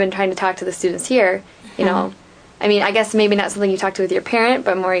we've been trying to talk to the students here. I guess maybe not something you talk to with your parent,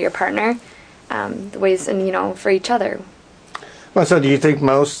 but more your partner. The ways, and for each other. Well, so do you think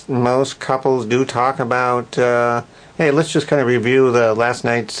most couples do talk about? Hey, let's just kind of review the last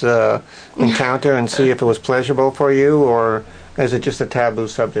night's encounter and see if it was pleasurable for you, or is it just a taboo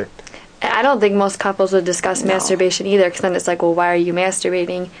subject? I don't think most couples would discuss masturbation either, because then it's like, well, why are you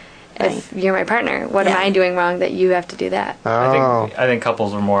masturbating? If you're my partner, what am I doing wrong that you have to do that? Oh. I think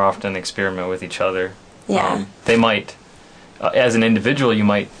couples will more often experiment with each other. Yeah. They might, as an individual, you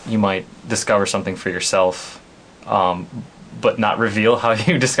might discover something for yourself, but not reveal how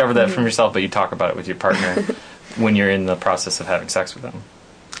you discover that from yourself. But you talk about it with your partner when you're in the process of having sex with them.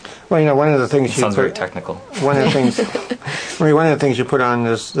 Well, one of the things sounds very technical. One of the things you put on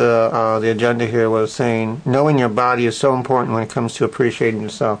this the agenda here was saying knowing your body is so important when it comes to appreciating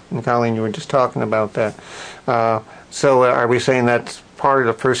yourself. And Colleen, you were just talking about that. So are we saying that's part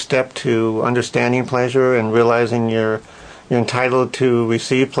of the first step to understanding pleasure and realizing you're entitled to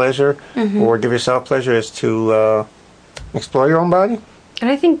receive pleasure or give yourself pleasure is to explore your own body? And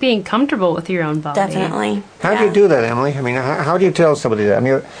I think being comfortable with your own body. Definitely. How do you do that, Emily? I mean, how do you tell somebody that? I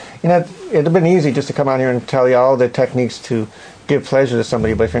mean, it would have been easy just to come out here and tell you all the techniques to give pleasure to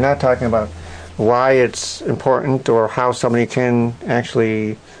somebody, but if you're not talking about why it's important or how somebody can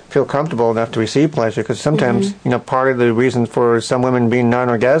actually feel comfortable enough to receive pleasure, because sometimes, part of the reason for some women being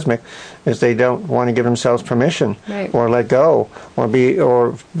non-orgasmic is they don't want to give themselves permission or let go or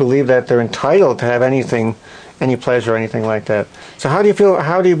believe that they're entitled to have any pleasure or anything like that. So how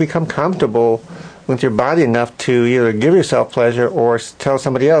do you become comfortable with your body enough to either give yourself pleasure or tell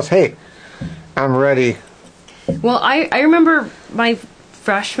somebody else, hey, I'm ready? Well, I remember my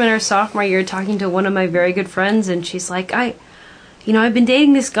freshman or sophomore year talking to one of my very good friends, and she's like, I've been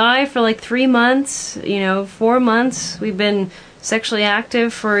dating this guy for like 3 months, 4 months. We've been sexually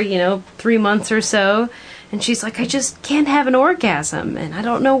active for, 3 months or so. And she's like, I just can't have an orgasm, and I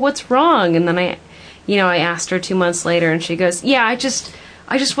don't know what's wrong. And then I asked her 2 months later, and she goes, yeah, I just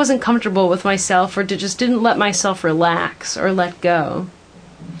wasn't comfortable with myself, or just didn't let myself relax or let go.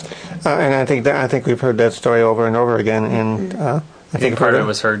 And I think we've heard that story over and over again. And I think part of it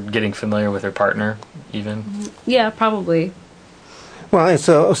was her getting familiar with her partner, even. Yeah, probably. Well,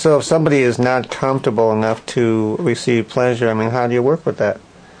 so if somebody is not comfortable enough to receive pleasure, I mean, how do you work with that?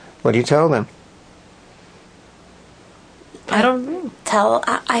 What do you tell them? I don't know.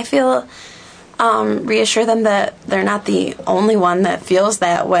 I feel reassure them that they're not the only one that feels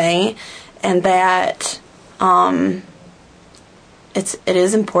that way, and that it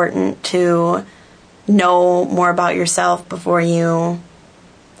is important to know more about yourself before you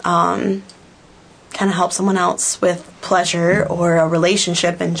kind of help someone else with pleasure or a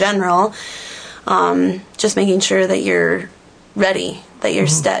relationship in general. Just making sure that you're ready, that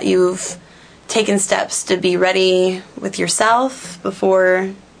you've taken steps to be ready with yourself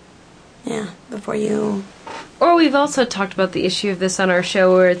before you. Or we've also talked about the issue of this on our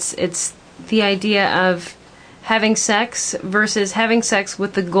show, where it's the idea of having sex versus having sex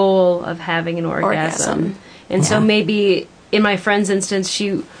with the goal of having an orgasm. And so maybe in my friend's instance,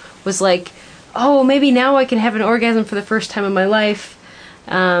 she was like, oh, maybe now I can have an orgasm for the first time in my life.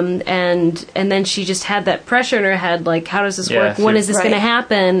 And then she just had that pressure in her head, like, how does this work? When is this going to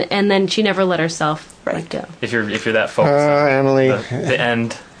happen? And then she never let herself let go. If you're that focused on Emily, the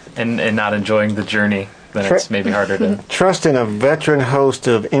end and not enjoying the journey, then it's maybe harder to... Trust in a veteran host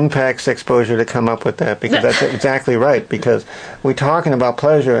of Impact Exposure to come up with that, because that's exactly right, because we're talking about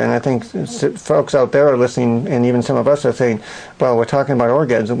pleasure, and I think folks out there are listening, and even some of us are saying, well, we're talking about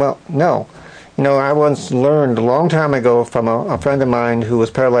orgasm. Well, no. You know, I once learned a long time ago from a friend of mine who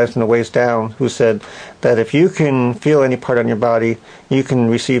was paralyzed from the waist down, who said that if you can feel any part on your body, you can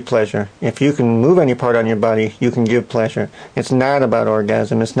receive pleasure. If you can move any part on your body, you can give pleasure. It's not about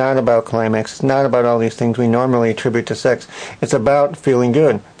orgasm. It's not about climax. It's not about all these things we normally attribute to sex. It's about feeling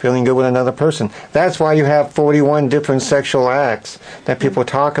good with another person. That's why you have 41 different sexual acts that people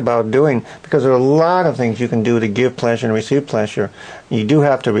talk about doing, because there are a lot of things you can do to give pleasure and receive pleasure. You do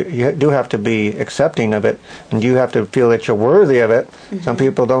have to be accepting of it, and you have to feel that you're worthy of it. Mm-hmm. Some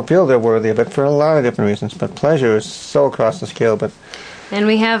people don't feel they're worthy of it for a lot of different reasons, but pleasure is so across the scale. And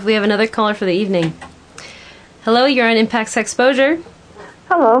we have another caller for the evening. Hello, you're on Impact Sex Exposure.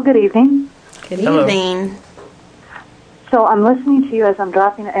 Hello, good evening. Good evening. So I'm listening to you as I'm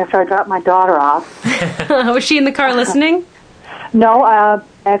after I drop my daughter off. Was she in the car listening? No,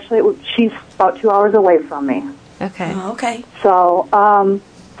 actually, she's about 2 hours away from me. Okay. Oh, okay. So,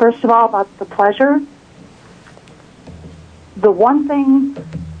 first of all, about the pleasure, the one thing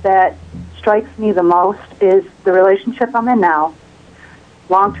that strikes me the most is the relationship I'm in now.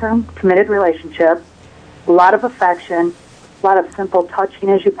 Long-term, committed relationship, a lot of affection, a lot of simple touching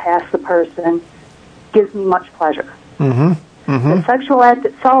as you pass the person, gives me much pleasure. Mm-hmm. Mm-hmm. The sexual act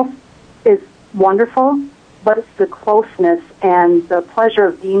itself is wonderful, but it's the closeness and the pleasure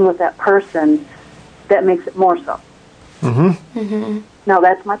of being with that person that makes it more so. Mm-hmm. Mm-hmm. Now,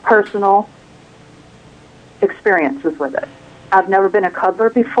 that's my personal experiences with it. I've never been a cuddler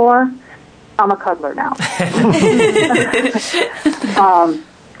before. I'm a cuddler now.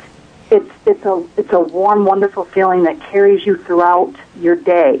 It's a warm, wonderful feeling that carries you throughout your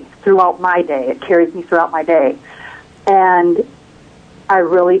day, throughout my day. It carries me throughout my day. And I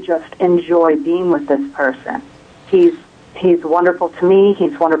really just enjoy being with this person. He's wonderful to me.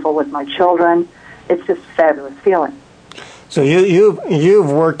 He's wonderful with my children. It's just a fabulous feeling. So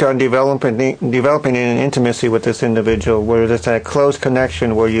you've worked on developing an intimacy with this individual, where there's that close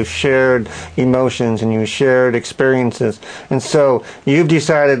connection, where you shared emotions and you shared experiences, and so you've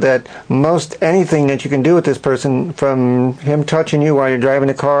decided that most anything that you can do with this person, from him touching you while you're driving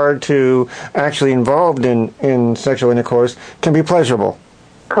the car to actually involved in sexual intercourse, can be pleasurable.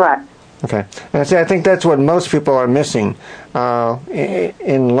 Correct. Okay. And I think that's what most people are missing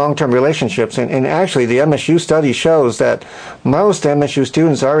in long-term relationships. And actually, the MSU study shows that most MSU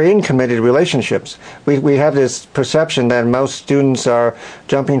students are in committed relationships. We have this perception that most students are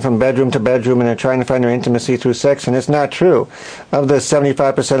jumping from bedroom to bedroom and they're trying to find their intimacy through sex, and it's not true. Of the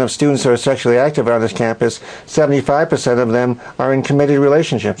 75% of students who are sexually active on this campus, 75% of them are in committed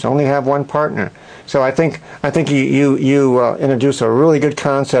relationships, only have one partner. So I think you introduce a really good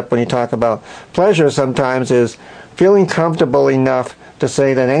concept when you talk about pleasure. Sometimes is feeling comfortable enough to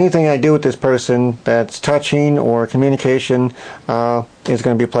say that anything I do with this person that's touching or communication is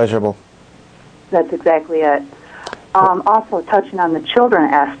going to be pleasurable. That's exactly it. Also, touching on the children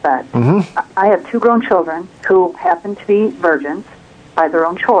aspect, mm-hmm. I have 2 grown children who happen to be virgins by their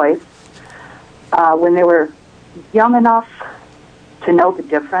own choice. When they were young enough to know the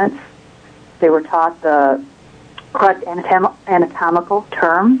difference, they were taught the correct anatomical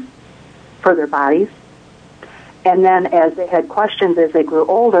terms for their bodies. And then as they had questions as they grew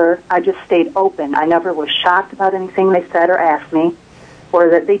older, I just stayed open. I never was shocked about anything they said or asked me, or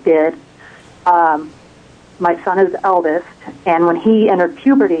that they did. My son is the eldest, and when he entered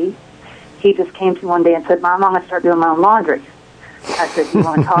puberty, he just came to me one day and said, "Mom, I'm going to start doing my own laundry." I said, "You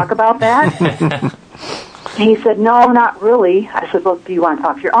want to talk about that?" And he said, no, not really. I said, well, do you want to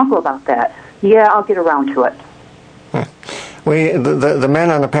talk to your uncle about that? Yeah, I'll get around to it. The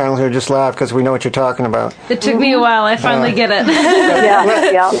men on the panel here just laugh because we know what you're talking about. It took me a while. I finally get it.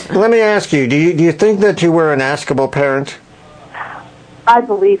 Yeah. Let me ask you, do you think that you were an askable parent? I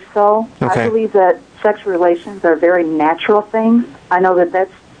believe so. Okay. I believe that sexual relations are very natural things. I know that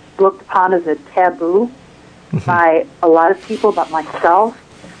that's looked upon as a taboo by a lot of people, but myself,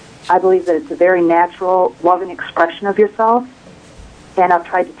 I believe that it's a very natural, loving expression of yourself, and I've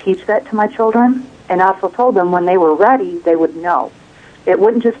tried to teach that to my children, and I also told them when they were ready, they would know. It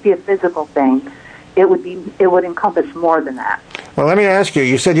wouldn't just be a physical thing. It would encompass more than that. Well, let me ask you.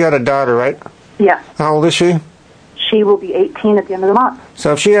 You said you had a daughter, right? Yes. How old is she? She will be 18 at the end of the month.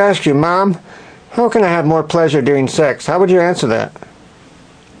 So if she asked you, Mom, how can I have more pleasure during sex? How would you answer that?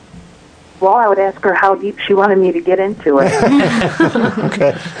 Well, I would ask her how deep she wanted me to get into it.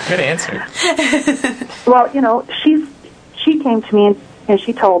 Okay. Good answer. Well, you know, she came to me and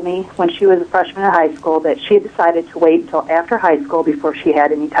she told me when she was a freshman in high school that she had decided to wait until after high school before she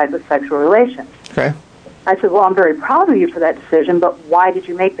had any type of sexual relations. Okay. I said, well, I'm very proud of you for that decision, but why did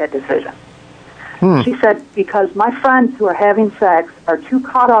you make that decision? She said, because my friends who are having sex are too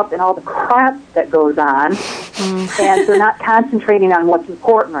caught up in all the crap that goes on, and they're not concentrating on what's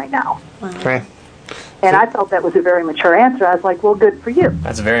important right now. Okay. And I felt that was a very mature answer. I was like, well, good for you.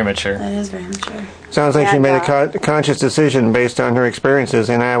 That's very mature. That is very mature. Sounds like she made a conscious decision based on her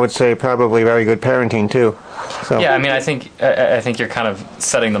experiences, and I would say probably very good parenting, too. So. Yeah, I mean, I think you're kind of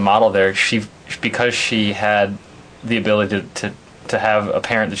setting the model there. Because she had the ability to have a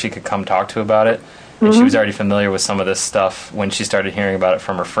parent that she could come talk to about it, and she was already familiar with some of this stuff when she started hearing about it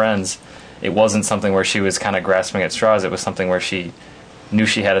from her friends. It wasn't something where she was kind of grasping at straws. It was something where she knew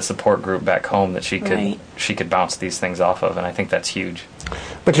she had a support group back home that she could bounce these things off of, and I think that's huge.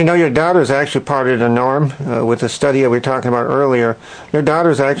 But you know, your daughter's actually part of the norm. With the study that we were talking about earlier, your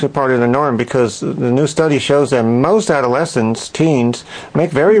daughter's actually part of the norm because the new study shows that most adolescents, teens,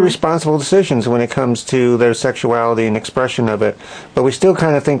 make very responsible decisions when it comes to their sexuality and expression of it. But we still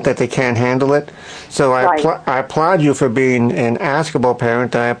kind of think that they can't handle it. So I applaud you for being an askable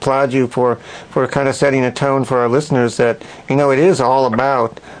parent. I applaud you for kind of setting a tone for our listeners that, you know, it is all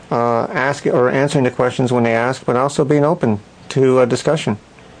about asking or answering the questions when they ask, but also being open to a discussion.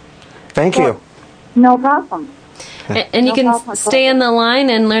 Thank you. No problem. And you can stay on the line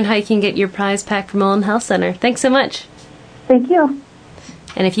and learn how you can get your prize pack from Olin Health Center. Thanks so much. Thank you.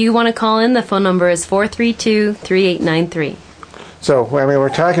 And if you want to call in, the phone number is 432-3893. So, I mean, we're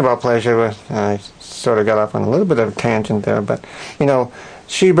talking about pleasure. I sort of got off on a little bit of a tangent there, but, you know,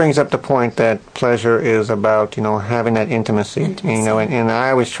 she brings up the point that pleasure is about, you know, having that intimacy. You know, and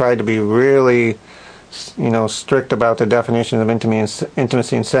I always try to be really, you know, strict about the definition of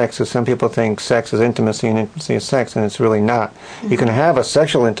intimacy and sex, because some people think sex is intimacy and intimacy is sex, and it's really not. You can have a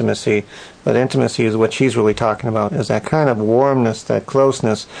sexual intimacy, but intimacy is what she's really talking about, is that kind of warmness, that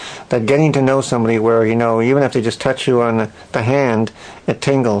closeness, that getting to know somebody where, you know, even if they just touch you on the hand, it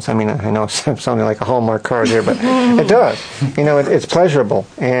tingles. I mean, I know I'm sounding like a Hallmark card here, but it does. You know, it's pleasurable.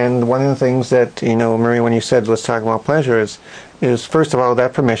 And one of the things that, you know, Marie, when you said let's talk about pleasure is first of all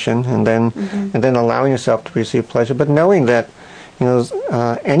that permission, and then allowing yourself to receive pleasure, but knowing that, you know,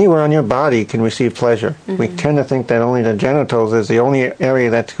 anywhere on your body can receive pleasure. We tend to think that only the genitals is the only area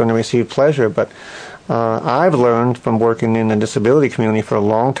that's going to receive pleasure, but I've learned from working in the disability community for a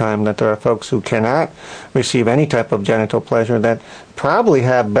long time that there are folks who cannot receive any type of genital pleasure that probably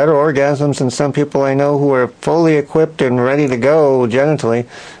have better orgasms than some people I know who are fully equipped and ready to go genitally,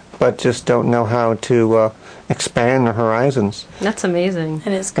 but just don't know how to expand their horizons. That's amazing.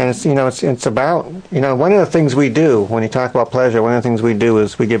 It is good. And it's, you know, it's about, you know, one of the things we do when you talk about pleasure, one of the things we do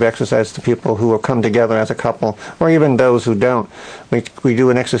is we give exercise to people who will come together as a couple, or even those who don't. We do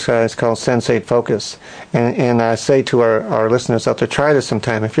an exercise called Sensate Focus. And I say to our listeners out there, try this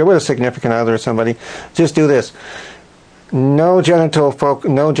sometime. If you're with a significant other or somebody, just do this. No genital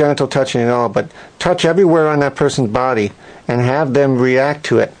touching at all, but touch everywhere on that person's body and have them react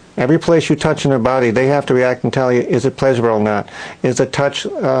to it. Every place you touch in their body, they have to react and tell you, is it pleasurable or not? Is the touch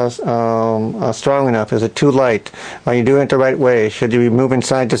strong enough? Is it too light? Are you doing it the right way? Should you be moving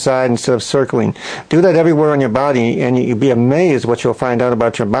side to side instead of circling? Do that everywhere on your body, and you'll be amazed what you'll find out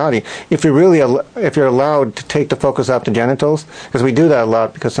about your body. If you're allowed to take the focus off the genitals, because we do that a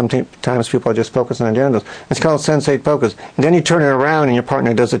lot, because sometimes people are just focused on the genitals. It's called Sensate Focus. And then you turn it around, and your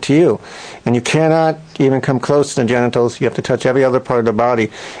partner does it to you. And you cannot even come close to the genitals. You have to touch every other part of the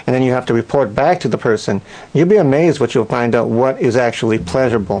body, and then you have to report back to the person. You'll be amazed what you'll find out what is actually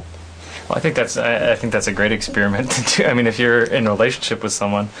pleasurable. Well, I think that's a great experiment to do. I mean, if you're in a relationship with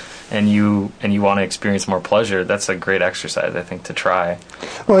someone and you want to experience more pleasure, that's a great exercise, I think, to try.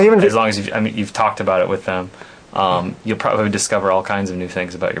 Well, even as long as you've talked about it with them, you'll probably discover all kinds of new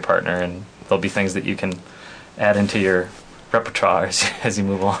things about your partner, and there'll be things that you can add into your repertoire as you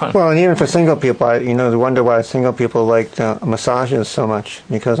move on. Well, and even for single people, you wonder why single people like massages so much.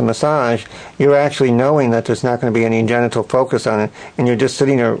 Because a massage, you're actually knowing that there's not going to be any genital focus on it, and you're just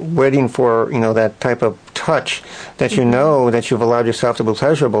sitting there waiting for, that type of touch that you know that you've allowed yourself to be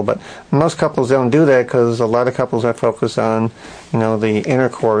pleasurable. But most couples don't do that because a lot of couples are focused on, the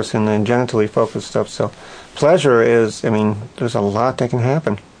intercourse and the genitally focused stuff. So pleasure is, there's a lot that can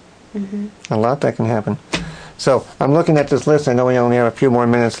happen. Mm-hmm. A lot that can happen. So I'm looking at this list. I know we only have a few more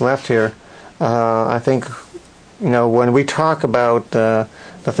minutes left here. I think, when we talk about the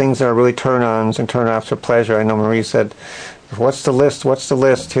things that are really turn-ons and turn-offs for pleasure, I know Marie said, what's the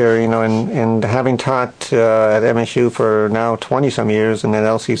list here? And having taught at MSU for now 20-some years and at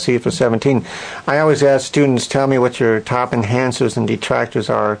LCC for 17, I always ask students, tell me what your top enhancers and detractors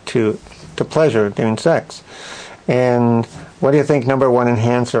are to pleasure during sex. And what do you think number one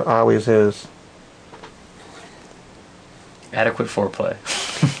enhancer always is? Adequate foreplay.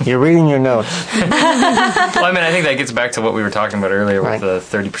 You're reading your notes. Well, I think that gets back to what we were talking about earlier with the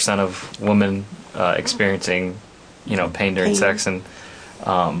 30% of women experiencing, pain during sex. And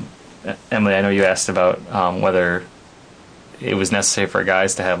Emily, I know you asked about whether it was necessary for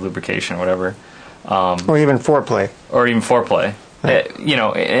guys to have lubrication or whatever. Or even foreplay. Right.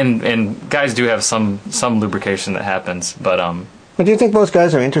 And guys do have some lubrication that happens, but... But do you think most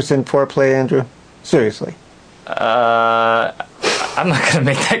guys are interested in foreplay, Andrew? Seriously? I'm not going to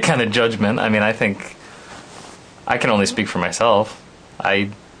make that kind of judgment. I think I can only speak for myself. I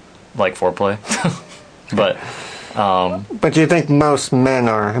like foreplay, but do you think most men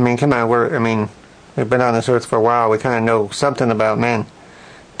are? Come on, we've been on this earth for a while. We kind of know something about men.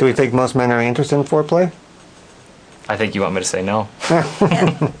 Do we think most men are interested in foreplay? I think you want me to say no.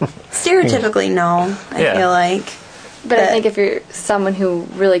 Stereotypically, no. I feel like. But I think if you're someone who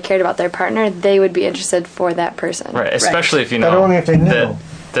really cared about their partner, they would be interested for that person. Right, especially if you know but only if they know.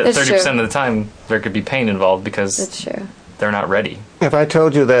 that 30% of the time there could be pain involved because that's true. They're not ready. If I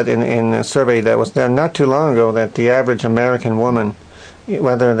told you that in a survey that was done not too long ago, that the average American woman,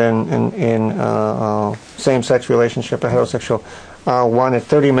 whether in same-sex relationship or heterosexual, wanted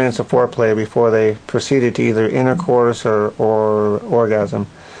 30 minutes of foreplay before they proceeded to either intercourse or orgasm.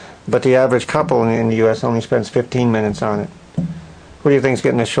 But the average couple in the U.S. only spends 15 minutes on it. Who do you think is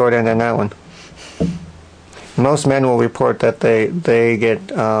getting the short end on that one? Most men will report that they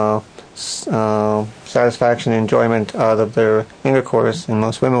get satisfaction and enjoyment out of their intercourse, and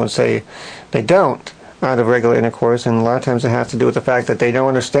most women would say they don't out of regular intercourse, and a lot of times it has to do with the fact that they don't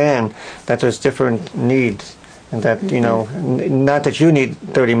understand that there's different needs, and that, not that you need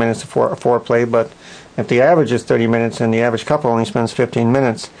 30 minutes of foreplay, but if the average is 30 minutes and the average couple only spends 15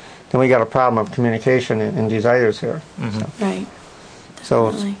 minutes, then we got a problem of communication and desires here. Mm-hmm. So. Right.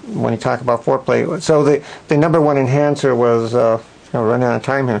 So when you talk about foreplay, so the number one enhancer was, running out of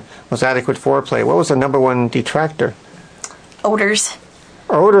time here, was adequate foreplay. What was the number one detractor? Odors.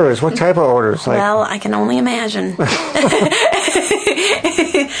 Odors? What type of odors? Well, I can only imagine.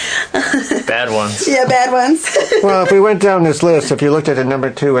 Bad ones. Yeah, bad ones. Well, if we went down this list, if you looked at the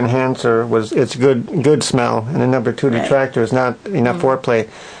number two enhancer, it's good smell, and the number two detractor is not enough foreplay.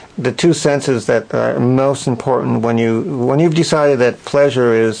 The two senses that are most important when you've decided that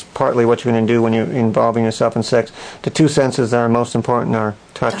pleasure is partly what you're going to do when you're involving yourself in sex, the two senses that are most important are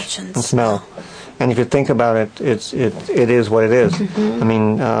touch and smell. And if you think about it, it is what it is.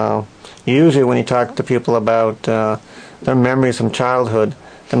 Mm-hmm. Usually when you talk to people about their memories from childhood,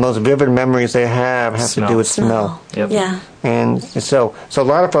 the most vivid memories they have to do with smell. Yep. Yeah. And so a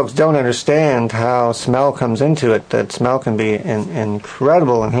lot of folks don't understand how smell comes into it, that smell can be an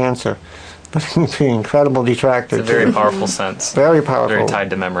incredible enhancer, but it can be an incredible detractor. It's a very powerful sense. Very powerful. Very tied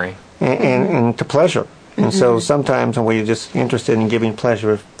to memory. And to pleasure. Mm-hmm. And so sometimes when we're just interested in giving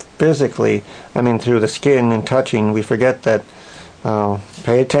pleasure physically, through the skin and touching, we forget that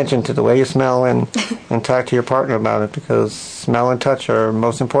pay attention to the way you smell and talk to your partner about it, because smell and touch are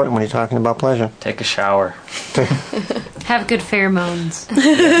most important when you're talking about pleasure. Take a shower. Have good pheromones.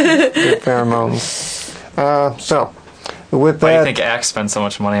 Good pheromones. So, with that... Why do you think Axe spends so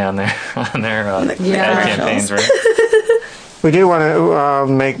much money on their ad campaigns, right? We do want to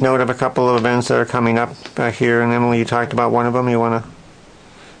make note of a couple of events that are coming up here, and Emily, you talked about one of them. You want to...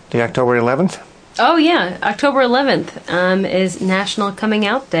 The October 11th? Oh, yeah. October 11th is National Coming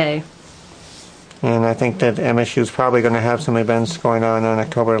Out Day. And I think that MSU is probably going to have some events going on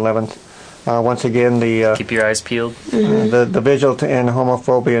October 11th. Once again, keep your eyes peeled. The vigil to end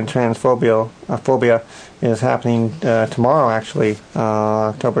homophobia and transphobia is happening tomorrow, actually,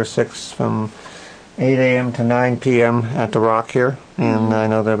 October 6th, from 8 a.m. to 9 p.m. at the Rock here, and I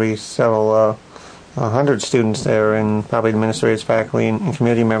know there'll be several 100 students there, and probably administrators, faculty, and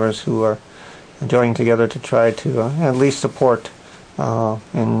community members who are joining together to try to at least support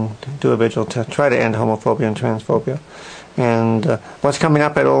and do a vigil to try to end homophobia and transphobia. And what's coming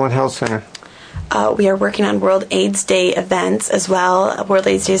up at Olin Health Center? We are working on World AIDS Day events as well. World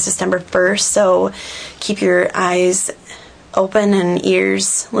AIDS Day is December 1st, so keep your eyes open and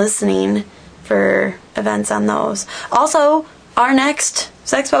ears listening for events on those. Also, our next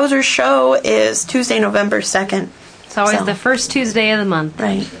Sexposure show is Tuesday, November 2nd. It's always the first Tuesday of the month.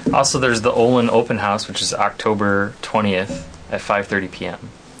 Right. Also, there's the Olin Open House, which is October 20th at 5:30 p.m.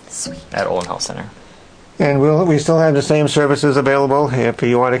 Sweet. At Olin Health Center. And we still have the same services available. If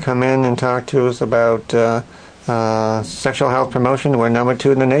you want to come in and talk to us about sexual health promotion, we're number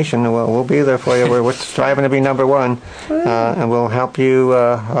 2 in the nation. We'll be there for you. We're striving to be number 1. And we'll help you.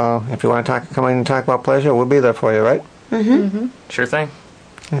 If you want to come in and talk about pleasure, we'll be there for you, right? Mm-hmm. Sure thing.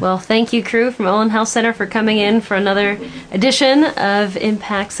 Well, thank you, crew from Olin Health Center, for coming in for another edition of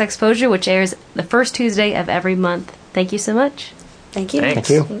Impact Sexposure, which airs the first Tuesday of every month. Thank you so much. Thank you. Thanks.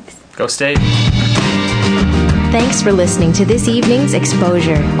 Thank you. Go State. Thanks for listening to this evening's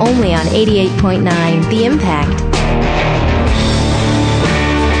Exposure, only on 88.9 The Impact.